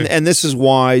 Exactly. And this is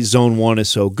why Zone 1 is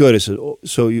so good. So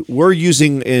we're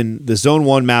using in the Zone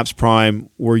 1 Maps Prime,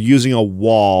 we're using a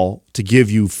wall to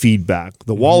give you feedback.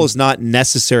 The wall is not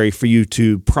necessary for you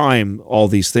to prime all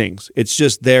these things. It's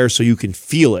just there so you can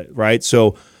feel it, right?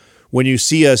 So when you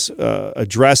see us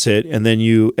address it and then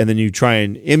you try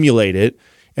and emulate it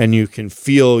and you can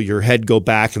feel your head go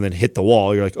back and then hit the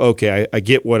wall, you're like, okay, I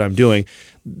get what I'm doing.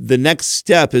 The next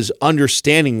step is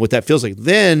understanding what that feels like.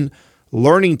 Then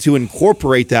learning to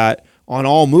incorporate that on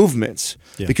all movements.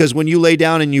 Yeah. Because when you lay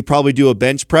down and you probably do a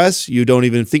bench press, you don't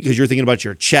even think, because you're thinking about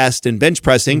your chest and bench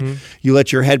pressing, you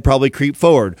let your head probably creep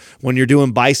forward. When you're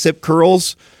doing bicep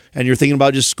curls and you're thinking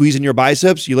about just squeezing your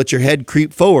biceps, you let your head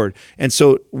creep forward. And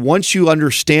so once you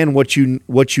understand what you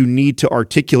need to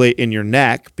articulate in your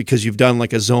neck, because you've done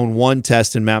like a Zone 1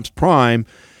 test in Maps Prime,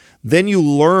 then you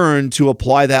learn to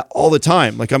apply that all the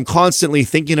time. Like I'm constantly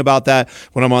thinking about that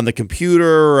when I'm on the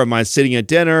computer or am I sitting at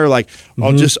dinner. Like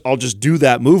I'll just do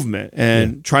that movement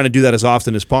and trying to do that as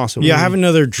often as possible. Yeah, I have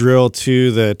another drill too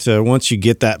that once you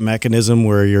get that mechanism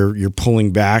where you're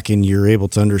pulling back and you're able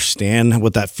to understand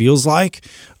what that feels like.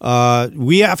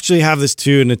 We actually have this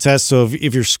too in the test. So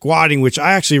if you're squatting, which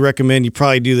I actually recommend, you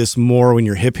probably do this more when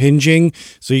you're hip hinging.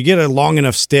 So you get a long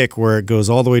enough stick where it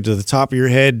goes all the way to the top of your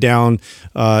head down,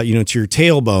 to your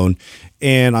tailbone,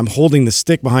 and I'm holding the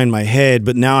stick behind my head,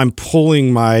 but now I'm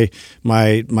pulling my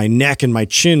neck and my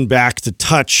chin back to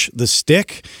touch the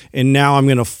stick, and now I'm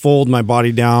going to fold my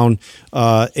body down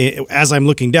as I'm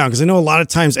looking down, because I know a lot of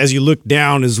times as you look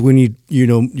down is when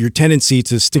your tendency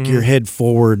to stick your head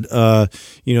forward.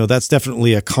 That's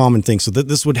definitely a common thing. So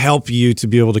this would help you to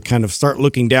be able to kind of start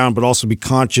looking down, but also be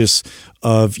conscious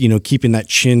of keeping that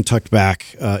chin tucked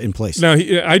back in place. Now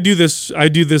I do this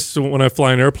when I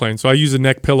fly an airplane. So I use a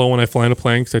neck pillow when I fly in a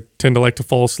plane because I tend to like to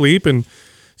fall asleep, and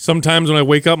sometimes when I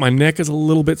wake up, my neck is a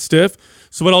little bit stiff.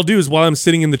 So what I'll do is while I'm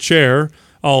sitting in the chair,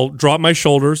 I'll drop my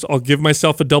shoulders, I'll give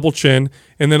myself a double chin,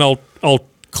 and then I'll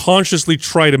consciously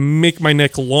try to make my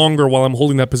neck longer while I'm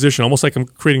holding that position, almost like I'm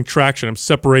creating traction. I'm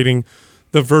separating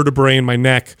the vertebrae in my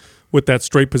neck with that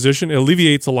straight position. It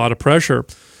alleviates a lot of pressure.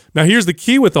 Now, here's the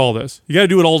key with all this. You got to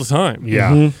do it all the time.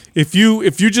 Yeah. Mm-hmm. If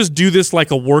you just do this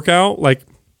like a workout, like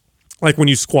when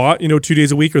you squat, 2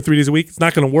 days a week or 3 days a week, it's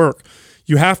not going to work.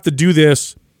 You have to do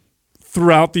this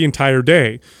throughout the entire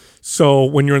day. So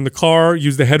when you're in the car,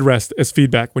 use the headrest as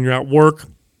feedback. When you're at work,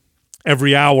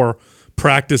 every hour,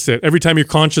 practice it. Every time you're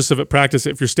conscious of it, practice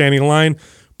it. If you're standing in line,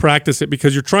 practice it,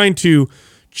 because you're trying to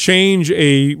change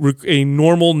a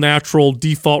normal, natural,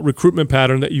 default recruitment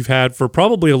pattern that you've had for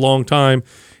probably a long time.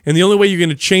 And the only way you're going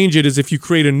to change it is if you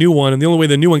create a new one. And the only way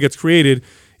the new one gets created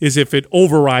is if it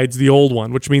overrides the old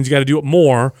one, which means you got to do it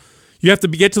more. You have to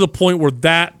get to the point where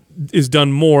that is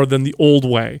done more than the old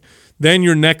way. Then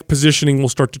your neck positioning will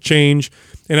start to change.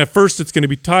 And at first it's going to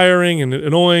be tiring and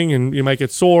annoying, and you might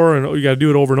get sore, and you got to do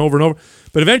it over and over and over.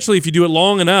 But eventually, if you do it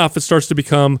long enough, it starts to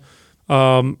become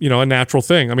a natural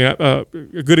thing. I mean, a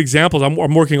good example is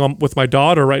I'm working with my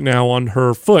daughter right now on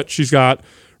her foot. She's got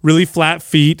really flat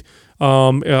feet,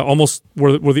 almost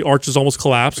where the arch is almost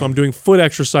collapsed. So I'm doing foot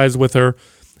exercise with her,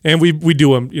 and we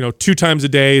do them 2 times a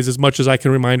day is as much as I can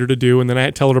remind her to do, and then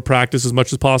I tell her to practice as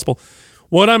much as possible.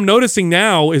 What I'm noticing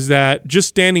now is that just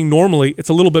standing normally, it's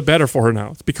a little bit better for her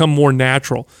now. It's become more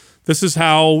natural. This is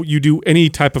how you do any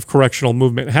type of correctional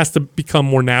movement. It has to become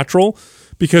more natural,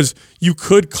 because you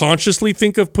could consciously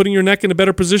think of putting your neck in a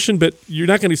better position, but you're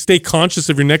not going to stay conscious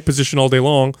of your neck position all day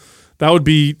long. That would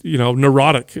be,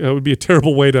 neurotic. It would be a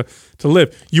terrible way to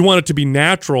live. You want it to be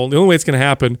natural. The only way it's going to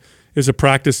happen is to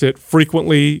practice it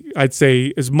frequently. I'd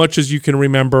say as much as you can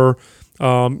remember.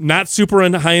 Not super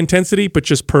high intensity, but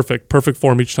just perfect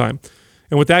form each time.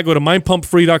 And with that, go to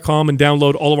mindpumpfree.com and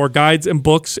download all of our guides and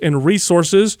books and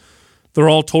resources. They're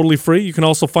all totally free. You can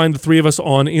also find the 3 of us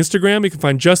on Instagram. You can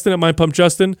find Justin at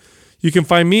mindpumpjustin. You can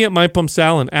find me at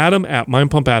mindpumpsal and Adam at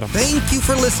mindpumpadam. Thank you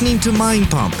for listening to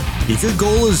Mind Pump. If your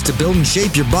goal is to build and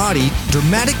shape your body,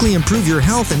 dramatically improve your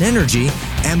health and energy,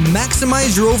 and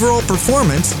maximize your overall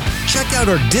performance, check out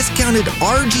our discounted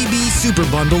RGB Super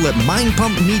Bundle at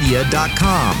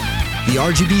mindpumpmedia.com. The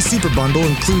RGB Super Bundle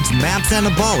includes MAPS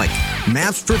Anabolic,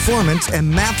 MAPS Performance, and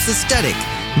MAPS Aesthetic.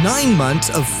 9 months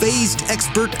of phased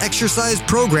expert exercise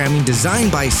programming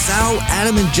designed by Sal,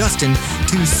 Adam, and Justin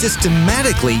to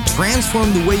systematically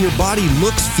transform the way your body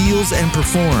looks, feels, and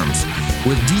performs.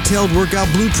 With detailed workout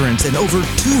blueprints and over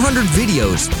 200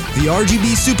 videos, the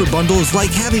RGB Super Bundle is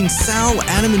like having Sal,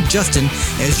 Adam, and Justin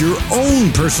as your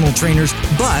own personal trainers,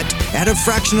 but at a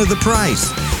fraction of the price.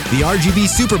 The RGB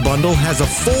Super Bundle has a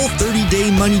full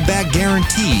 30-day money-back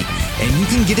guarantee, and you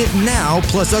can get it now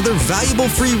plus other valuable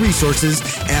free resources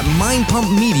at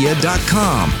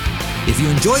mindpumpmedia.com. If you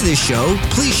enjoy this show,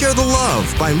 please share the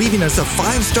love by leaving us a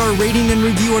 5-star rating and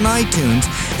review on iTunes,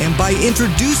 and by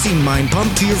introducing Mind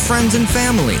Pump to your friends and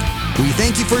family. We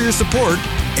thank you for your support,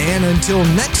 and until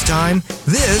next time,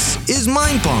 this is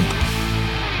Mind Pump.